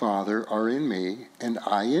you, Father, are in me, and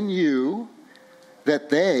I in you, that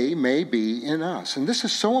they may be in us. And this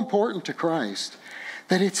is so important to Christ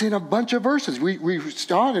that it's in a bunch of verses. We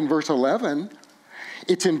start in verse 11.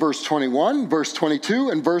 It's in verse 21, verse 22,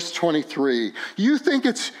 and verse 23. You think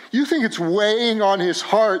it's weighing on his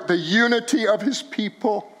heart, the unity of his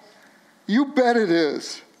people? You bet it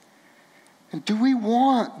is. And do we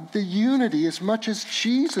want the unity as much as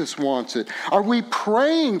Jesus wants it? Are we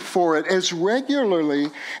praying for it as regularly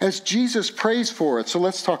as Jesus prays for it? So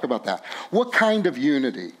let's talk about that. What kind of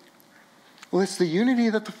unity? Well, it's the unity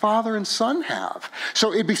that the Father and Son have.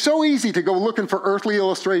 So it'd be so easy to go looking for earthly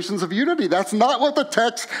illustrations of unity. That's not what the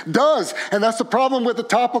text does. And that's the problem with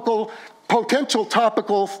the potential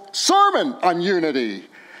topical sermon on unity.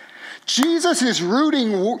 Jesus is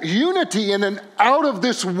rooting unity in an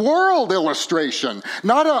out-of-this-world illustration,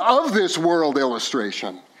 not an of-this-world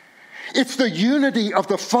illustration. It's the unity of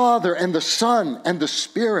the Father and the Son and the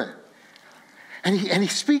Spirit. And he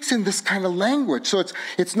speaks in this kind of language. So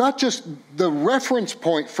it's not just the reference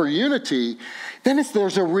point for unity. Then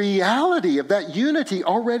there's a reality of that unity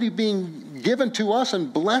already being given to us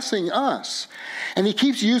and blessing us. And he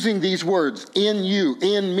keeps using these words, in you,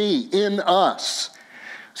 in me, in us.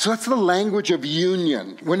 So that's the language of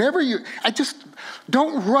union.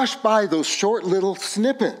 Don't rush by those short little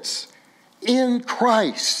snippets. In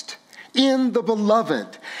Christ, in the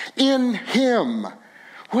beloved, in him.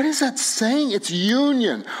 What is that saying? It's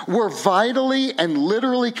union. We're vitally and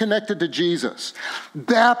literally connected to Jesus.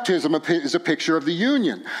 Baptism is a picture of the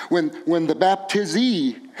union. When the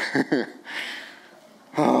baptizee,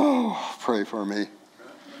 oh, pray for me.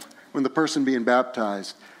 When the person being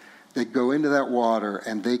baptized, they go into that water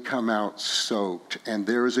and they come out soaked. And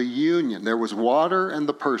there is a union. There was water and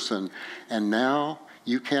the person. And now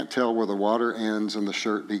you can't tell where the water ends and the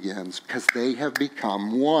shirt begins because they have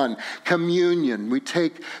become one. Communion. We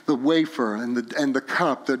take the wafer and the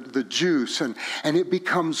cup, the juice, and it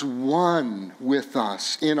becomes one with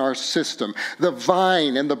us in our system. The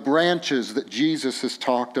vine and the branches that Jesus has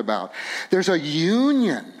talked about. There's a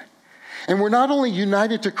union. And we're not only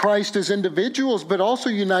united to Christ as individuals, but also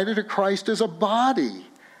united to Christ as a body.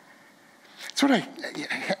 That's what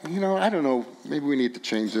I don't know, maybe we need to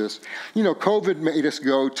change this. COVID made us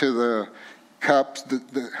go to the cups,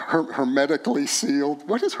 the hermetically sealed.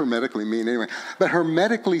 What does hermetically mean anyway? But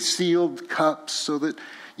hermetically sealed cups so that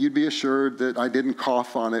you'd be assured that I didn't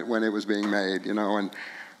cough on it when it was being made, And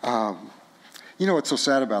what's so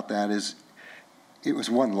sad about that is it was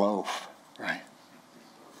one loaf, right?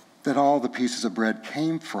 That all the pieces of bread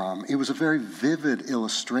came from. It was a very vivid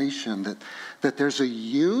illustration that there's a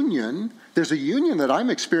union. There's a union that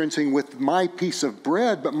I'm experiencing with my piece of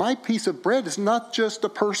bread, but my piece of bread is not just a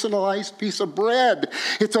personalized piece of bread.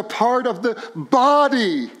 It's a part of the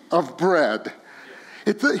body of bread.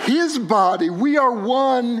 It's his body. We are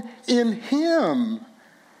one in him.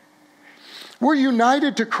 We're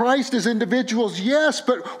united to Christ as individuals, yes,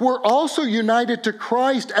 but we're also united to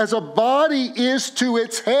Christ as a body is to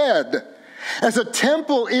its head, as a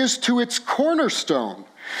temple is to its cornerstone.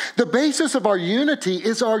 The basis of our unity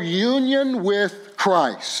is our union with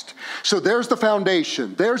Christ. So there's the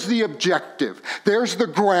foundation, there's the objective, there's the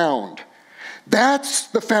ground. That's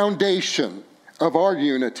the foundation of our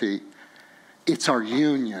unity. It's our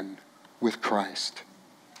union with Christ.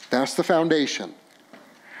 That's the foundation.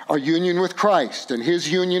 Our union with Christ and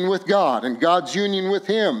his union with God and God's union with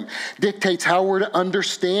him dictates how we're to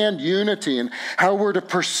understand unity and how we're to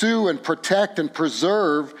pursue and protect and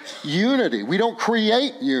preserve unity. We don't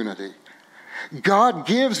create unity. God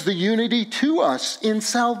gives the unity to us in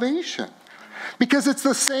salvation because it's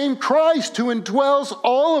the same Christ who indwells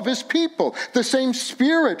all of his people, the same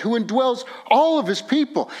Spirit who indwells all of his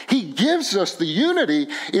people. He gives us the unity.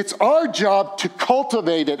 It's our job to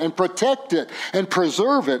cultivate it and protect it and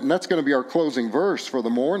preserve it. And that's going to be our closing verse for the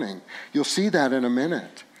morning. You'll see that in a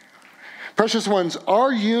minute. Precious ones,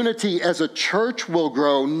 our unity as a church will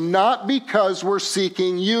grow not because we're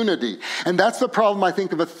seeking unity. And that's the problem, I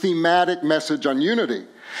think, of a thematic message on unity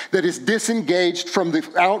that is disengaged from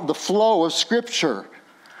the flow of Scripture.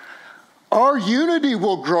 Our unity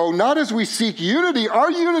will grow not as we seek unity. Our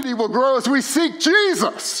unity will grow as we seek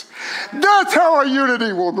Jesus. That's how our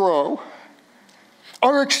unity will grow.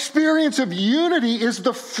 Our experience of unity is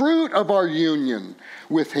the fruit of our union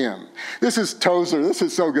with him. This is Tozer. This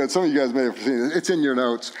is so good. Some of you guys may have seen it. It's in your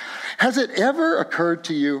notes. Has it ever occurred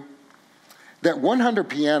to you that 100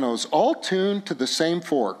 pianos all tuned to the same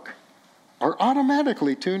fork are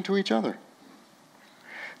automatically tuned to each other?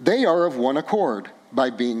 They are of one accord by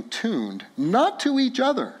being tuned, not to each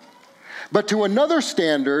other, but to another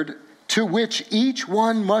standard to which each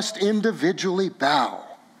one must individually bow.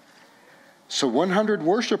 So 100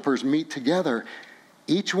 worshipers meet together,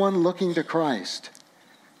 each one looking to Christ.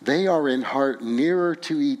 They are in heart nearer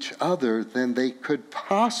to each other than they could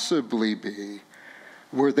possibly be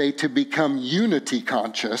were they to become unity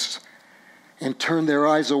conscious and turn their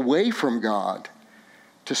eyes away from God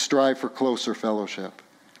to strive for closer fellowship.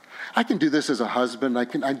 I can do this as a husband. I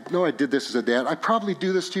know I did this as a dad. I probably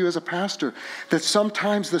do this to you as a pastor, that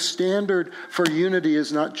sometimes the standard for unity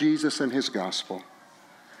is not Jesus and his gospel.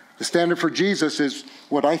 The standard for Jesus is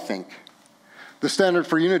what I think. The standard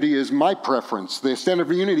for unity is my preference. The standard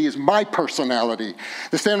for unity is my personality.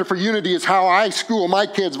 The standard for unity is how I school my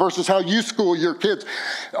kids versus how you school your kids.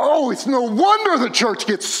 Oh, it's no wonder the church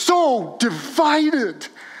gets so divided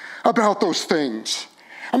about those things.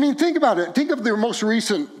 I mean, think about it. Think of their most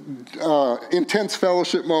recent intense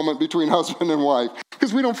fellowship moment between husband and wife.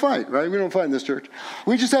 Because we don't fight, right? We don't fight in this church.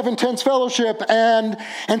 We just have intense fellowship. And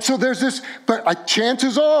so there's this, but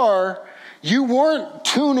chances are, you weren't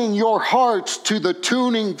tuning your hearts to the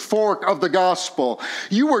tuning fork of the gospel.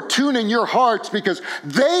 You were tuning your hearts because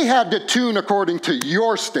they had to tune according to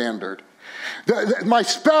your standard. My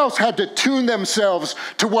spouse had to tune themselves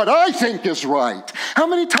to what I think is right. How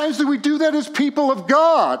many times do we do that as people of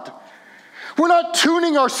God? We're not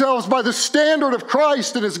tuning ourselves by the standard of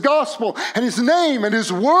Christ and his gospel and his name and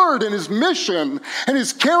his word and his mission and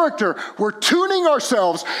his character. We're tuning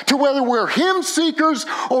ourselves to whether we're hymn seekers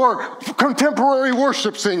or contemporary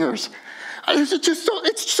worship singers. It's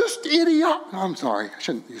just idiotic. I'm sorry, I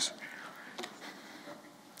shouldn't use it.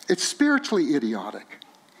 It's spiritually idiotic.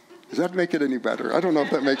 Does that make it any better? I don't know if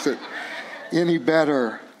that makes it any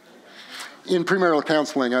better. In premarital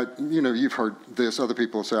counseling, you've heard this. Other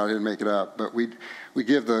people say I didn't make it up, but we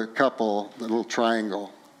give the couple the little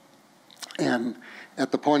triangle, and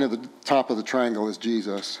at the point of the top of the triangle is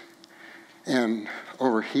Jesus, and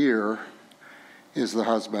over here is the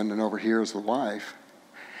husband, and over here is the wife.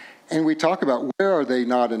 And we talk about where are they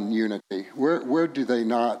not in unity? Where do they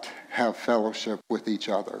not have fellowship with each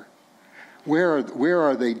other? Where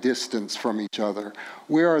are they distanced from each other?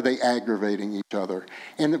 Where are they aggravating each other?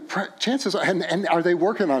 And the chances are, and are they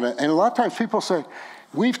working on it? And a lot of times people say,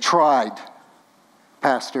 we've tried,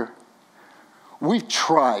 Pastor. We've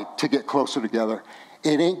tried to get closer together.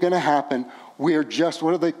 It ain't going to happen. We're just,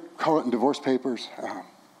 what do they call it in divorce papers?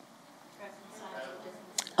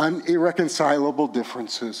 Irreconcilable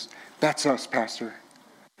differences. That's us, Pastor.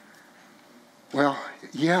 Well,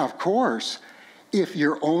 yeah, of course. If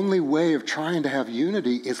your only way of trying to have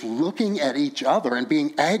unity is looking at each other and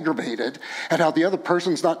being aggravated at how the other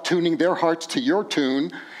person's not tuning their hearts to your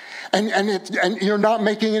tune, and you're not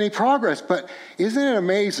making any progress. But isn't it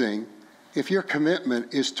amazing if your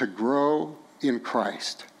commitment is to grow in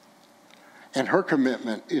Christ, and her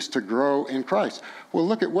commitment is to grow in Christ? Well,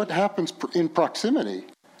 look at what happens in proximity.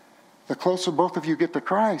 The closer both of you get to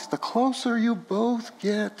Christ, the closer you both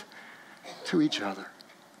get to each other.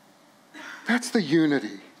 That's the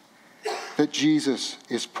unity that Jesus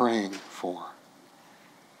is praying for.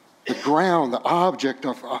 The ground, the object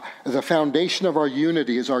of the foundation of our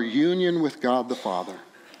unity is our union with God the Father,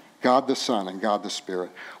 God the Son, and God the Spirit.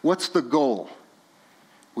 What's the goal?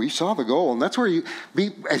 We saw the goal, and that's where you be,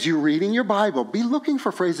 as you're reading your Bible, be looking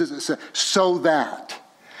for phrases that say, so that.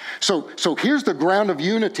 So here's the ground of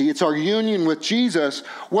unity. It's our union with Jesus.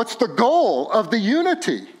 What's the goal of the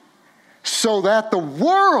unity? So that the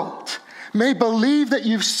world may believe that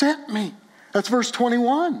you've sent me. That's verse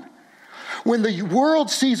 21. When the world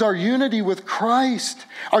sees our unity with Christ,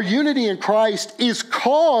 our unity in Christ is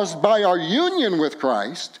caused by our union with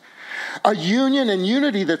Christ, a union and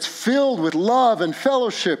unity that's filled with love and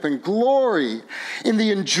fellowship and glory in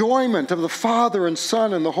the enjoyment of the Father and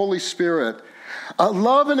Son and the Holy Spirit. A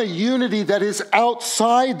love and a unity that is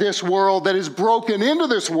outside this world, that is broken into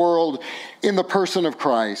this world in the person of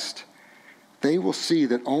Christ. They will see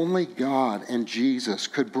that only God and Jesus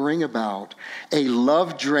could bring about a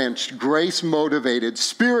love-drenched, grace-motivated,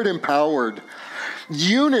 spirit-empowered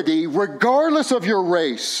unity regardless of your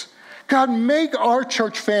race. God, make our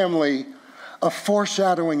church family a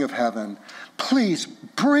foreshadowing of heaven. Please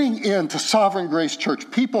bring into Sovereign Grace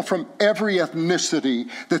Church people from every ethnicity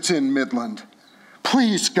that's in Midland.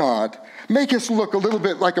 Please, God, make us look a little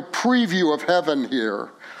bit like a preview of heaven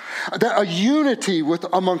here. A unity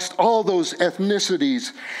amongst all those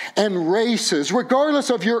ethnicities and races, regardless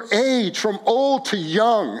of your age, from old to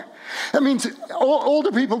young. That means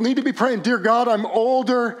older people need to be praying, dear God, I'm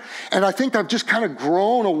older, and I think I've just kind of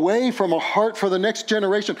grown away from a heart for the next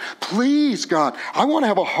generation. Please, God, I want to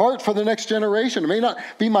have a heart for the next generation. It may not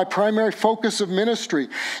be my primary focus of ministry.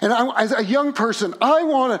 And as a young person, I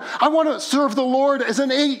want to serve the Lord as an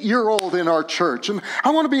 8-year-old in our church. And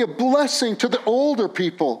I want to be a blessing to the older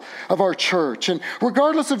people of our church. And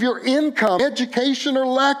regardless of your income, education or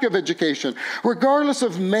lack of education, regardless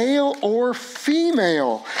of male or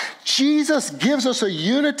female, Jesus gives us a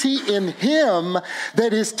unity in him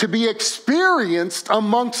that is to be experienced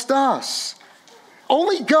amongst us.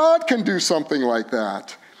 Only God can do something like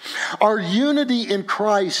that. Our unity in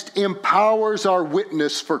Christ empowers our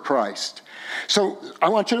witness for Christ. So I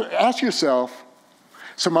want you to ask yourself,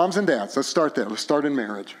 so moms and dads, let's start there. Let's start in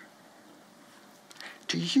marriage.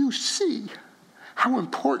 Do you see how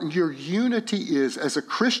important your unity is as a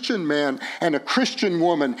Christian man and a Christian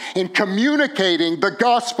woman in communicating the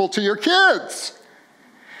gospel to your kids.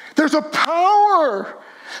 There's a power.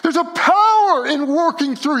 There's a power in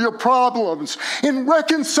working through your problems, in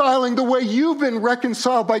reconciling the way you've been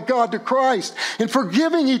reconciled by God to Christ, in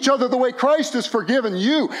forgiving each other the way Christ has forgiven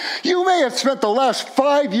you. You may have spent the last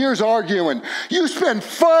 5 years arguing. You spend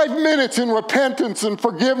 5 minutes in repentance and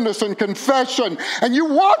forgiveness and confession, and you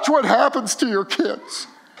watch what happens to your kids.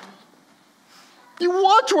 You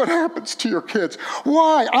watch what happens to your kids.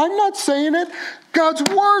 Why? I'm not saying it. God's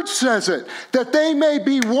word says it, that they may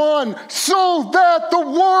be one so that the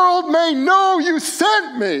world may know you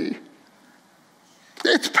sent me.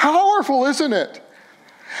 It's powerful, isn't it?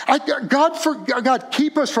 God,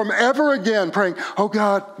 keep us from ever again praying, oh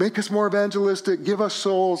God, make us more evangelistic, give us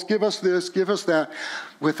souls, give us this, give us that,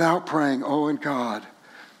 without praying, oh, and God,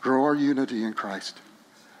 grow our unity in Christ.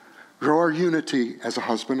 Grow our unity as a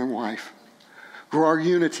husband and wife. Grow our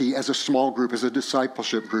unity as a small group, as a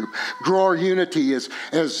discipleship group. Grow our unity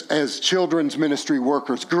as children's ministry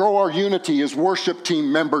workers. Grow our unity as worship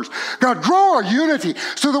team members. God, grow our unity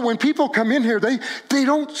so that when people come in here, they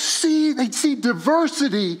see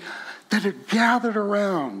diversity that are gathered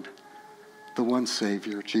around the one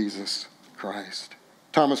Savior, Jesus Christ.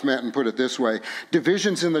 Thomas Manton put it this way: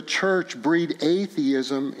 divisions in the church breed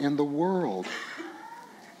atheism in the world.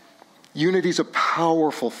 Unity is a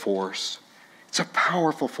powerful force. It's a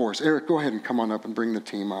powerful force. Eric, go ahead and come on up and bring the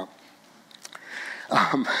team up.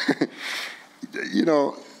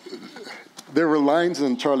 There were lines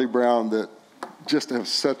in Charlie Brown that just have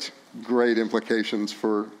such great implications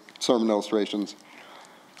for sermon illustrations.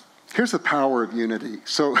 Here's the power of unity.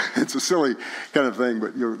 So it's a silly kind of thing,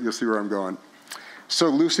 but you'll see where I'm going. So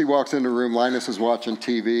Lucy walks in the room, Linus is watching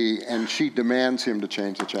TV, and she demands him to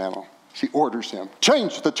change the channel. She orders him,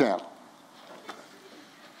 change the channel.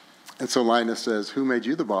 And so Linus says, who made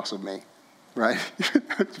you the boss of me? Right?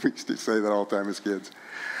 We used to say that all the time as kids.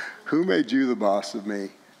 Who made you the boss of me?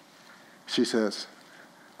 She says,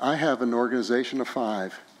 I have an organization of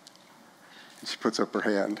 5. And she puts up her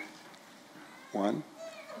hand. 1,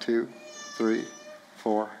 2, 3,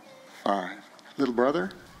 4, 5. Little brother,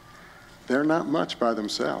 they're not much by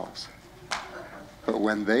themselves. But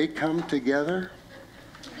when they come together,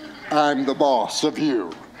 I'm the boss of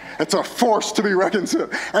you. It's a force to be reckoned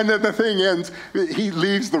with. And then the thing ends, he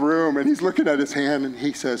leaves the room and he's looking at his hand and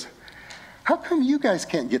he says, how come you guys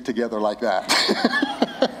can't get together like that?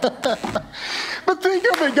 But think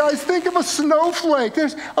of it, guys. Think of a snowflake.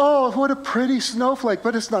 Oh, what a pretty snowflake.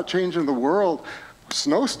 But it's not changing the world.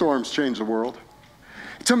 Snowstorms change the world.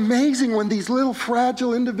 It's amazing when these little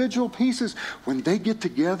fragile individual pieces, when they get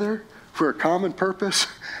together for a common purpose,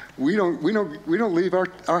 we don't leave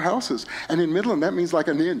our houses. And in Midland, that means like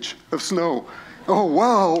an inch of snow. Oh,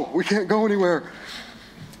 wow, we can't go anywhere.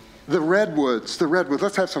 The redwoods.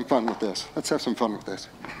 Let's have some fun with this.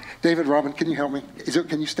 David, Robin, can you help me?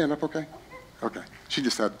 Can you stand up okay? Okay. She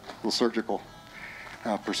just had a little surgical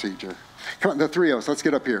procedure. Come on, the 3 of us, let's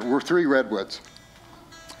get up here. We're 3 redwoods,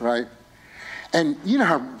 right? And you know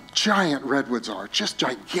how giant redwoods are, just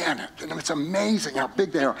gigantic. And it's amazing how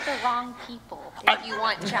big they are. The wrong people if you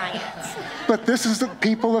want giants. But this is the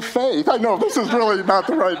people of faith. I know this is really not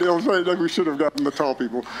the right illustration. We should have gotten the tall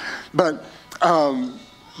people. But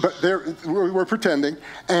we're pretending.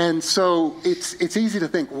 And so it's easy to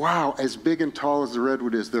think, wow, as big and tall as the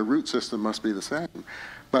redwood is, their root system must be the same.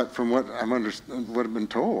 But from what I've been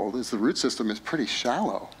told is the root system is pretty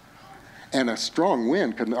shallow. And a strong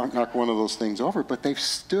wind could knock one of those things over. But they've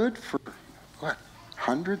stood for,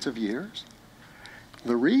 hundreds of years?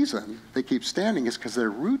 The reason they keep standing is because their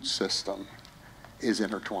root system is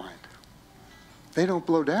intertwined. They don't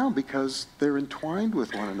blow down because they're entwined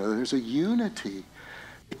with one another. There's a unity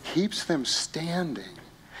that keeps them standing.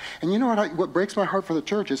 And you know what breaks my heart for the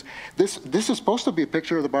church is this is supposed to be a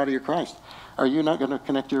picture of the body of Christ. Are you not going to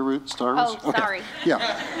connect your roots, stars? Oh, okay. Sorry. Yeah.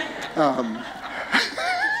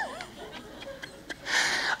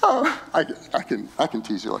 I can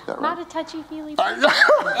tease you like that, right? Not a touchy-feely.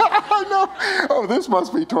 I know. Oh, this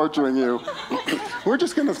must be torturing you. We're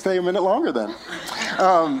just going to stay a minute longer then.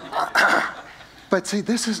 But see,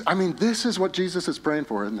 this is what Jesus is praying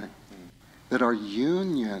for, isn't it? That our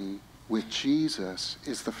union with Jesus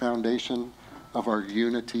is the foundation of our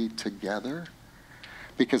unity together.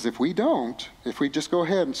 Because if we just go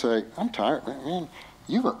ahead and say, I'm tired, man,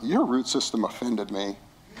 your root system offended me.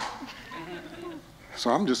 So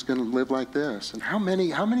I'm just going to live like this. And how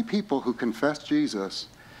many people who confess Jesus,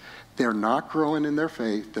 they're not growing in their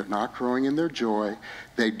faith, they're not growing in their joy.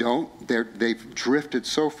 They've drifted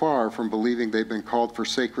so far from believing they've been called for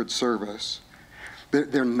sacred service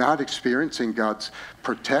They're not experiencing God's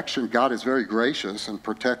protection. God is very gracious and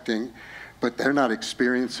protecting, but they're not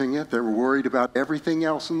experiencing it. They're worried about everything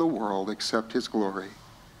else in the world except his glory.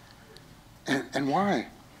 And why?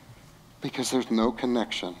 Because there's no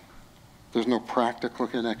connection. There's no practical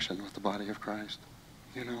connection with the body of Christ.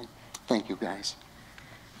 You know? Thank you, guys.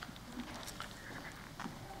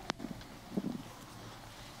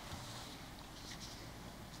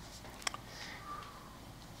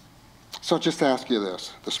 So I'll just ask you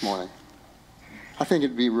this morning. I think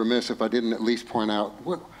it'd be remiss if I didn't at least point out,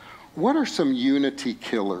 what are some unity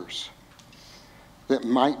killers that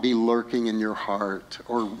might be lurking in your heart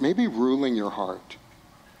or maybe ruling your heart?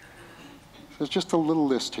 There's just a little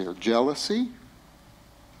list here. Jealousy,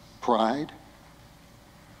 pride,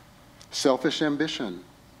 selfish ambition,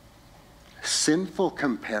 sinful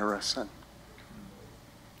comparison,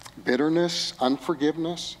 bitterness,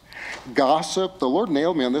 unforgiveness, gossip. The Lord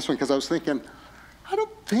nailed me on this one because I was thinking, I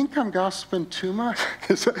don't think I'm gossiping too much.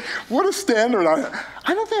 What a standard.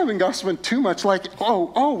 I don't think I've been gossiping too much. Like,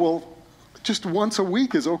 well, just once a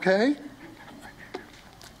week is okay.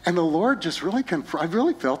 And the Lord just really I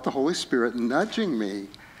really felt the Holy Spirit nudging me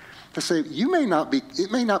to say,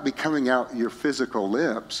 it may not be coming out your physical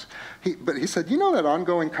lips. But he said, you know that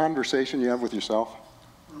ongoing conversation you have with yourself?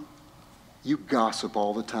 You gossip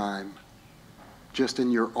all the time, just in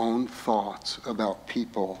your own thoughts about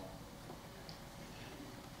people.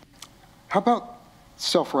 How about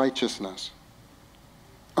self-righteousness,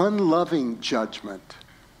 unloving judgment,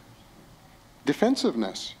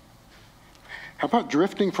 defensiveness? How about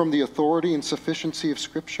drifting from the authority and sufficiency of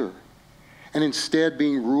Scripture and instead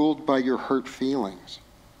being ruled by your hurt feelings?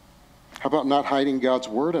 How about not hiding God's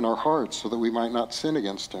word in our hearts so that we might not sin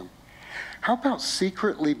against him? How about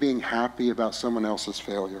secretly being happy about someone else's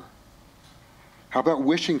failure? How about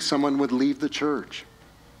wishing someone would leave the church?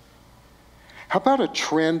 How about a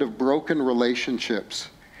trend of broken relationships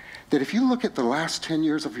that if you look at the last 10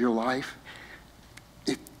 years of your life,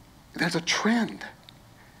 there's a trend.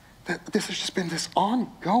 That this has just been this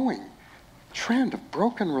ongoing trend of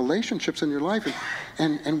broken relationships in your life.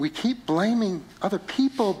 And we keep blaming other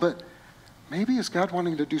people, but maybe is God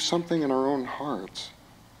wanting to do something in our own hearts?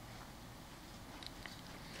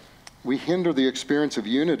 We hinder the experience of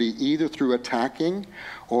unity either through attacking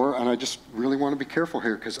or, and I just really want to be careful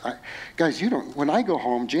here because, guys, when I go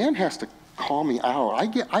home, Jan has to call me out.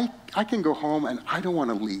 I can go home and I don't want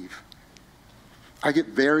to leave. I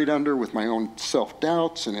get buried under with my own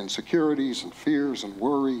self-doubts and insecurities and fears and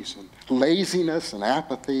worries and laziness and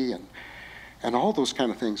apathy and all those kind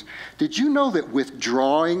of things. Did you know that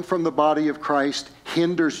withdrawing from the body of Christ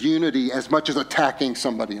hinders unity as much as attacking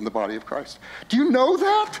somebody in the body of Christ? Do you know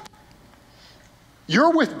that?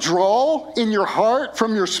 Your withdrawal in your heart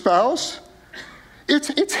from your spouse,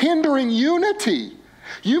 it's hindering unity.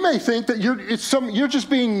 You may think that you're just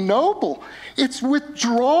being noble. It's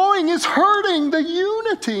withdrawing is hurting the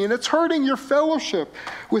unity, and it's hurting your fellowship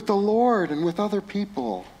with the Lord and with other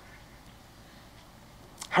people.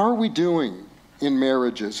 How are we doing in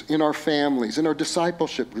marriages, in our families, in our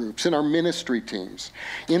discipleship groups, in our ministry teams,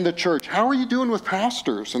 in the church? How are you doing with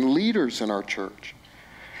pastors and leaders in our church?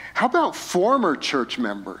 How about former church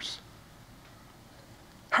members?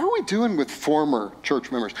 How are we doing with former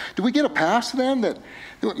church members? Do we get a pass then that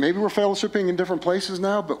maybe we're fellowshipping in different places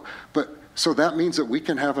now, but so that means that we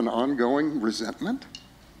can have an ongoing resentment?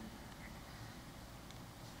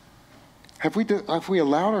 Have we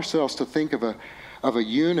allowed ourselves to think of a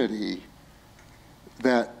unity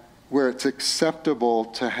where it's acceptable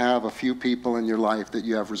to have a few people in your life that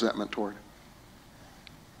you have resentment toward?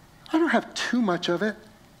 I don't have too much of it.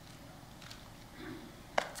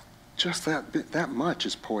 Just that much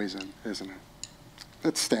is poison, isn't it?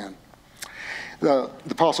 Let's stand. The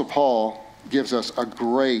Apostle Paul gives us a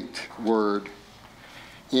great word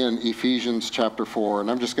in Ephesians chapter 4, and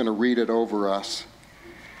I'm just going to read it over us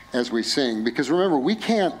as we sing. Because remember, we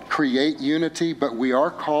can't create unity, but we are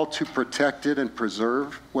called to protect it and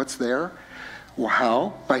preserve what's there. Well,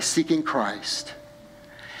 how? By seeking Christ.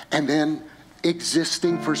 And then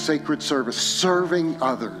existing for sacred service, serving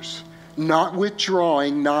others. Not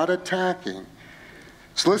withdrawing, not attacking.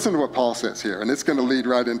 So listen to what Paul says here, and it's going to lead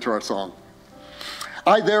right into our song.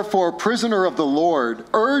 I, therefore, prisoner of the Lord,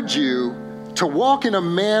 urge you to walk in a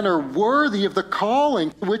manner worthy of the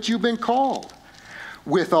calling to which you've been called,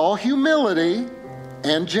 with all humility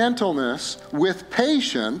and gentleness, with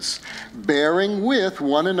patience, bearing with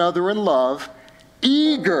one another in love,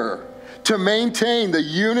 eager to maintain the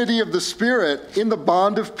unity of the Spirit in the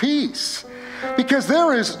bond of peace. Because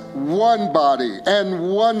there is one body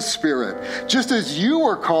and one Spirit, just as you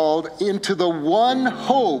were called into the one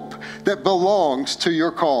hope that belongs to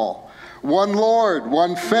your call. One Lord,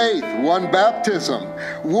 one faith, one baptism,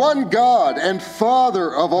 one God and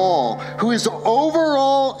Father of all, who is over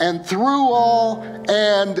all and through all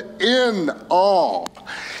and in all.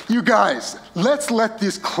 You guys, let's let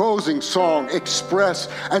this closing song express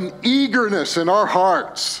an eagerness in our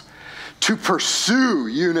hearts to pursue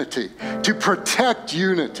unity, to protect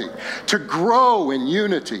unity, to grow in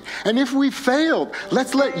unity. And if we failed,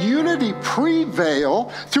 let's let unity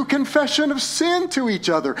prevail through confession of sin to each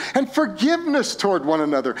other and forgiveness toward one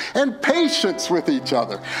another and patience with each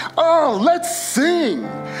other. Oh, let's sing.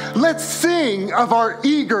 Let's sing of our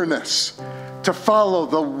eagerness to follow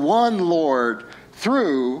the one Lord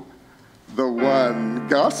through the one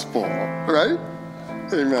gospel, right?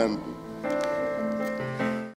 Amen.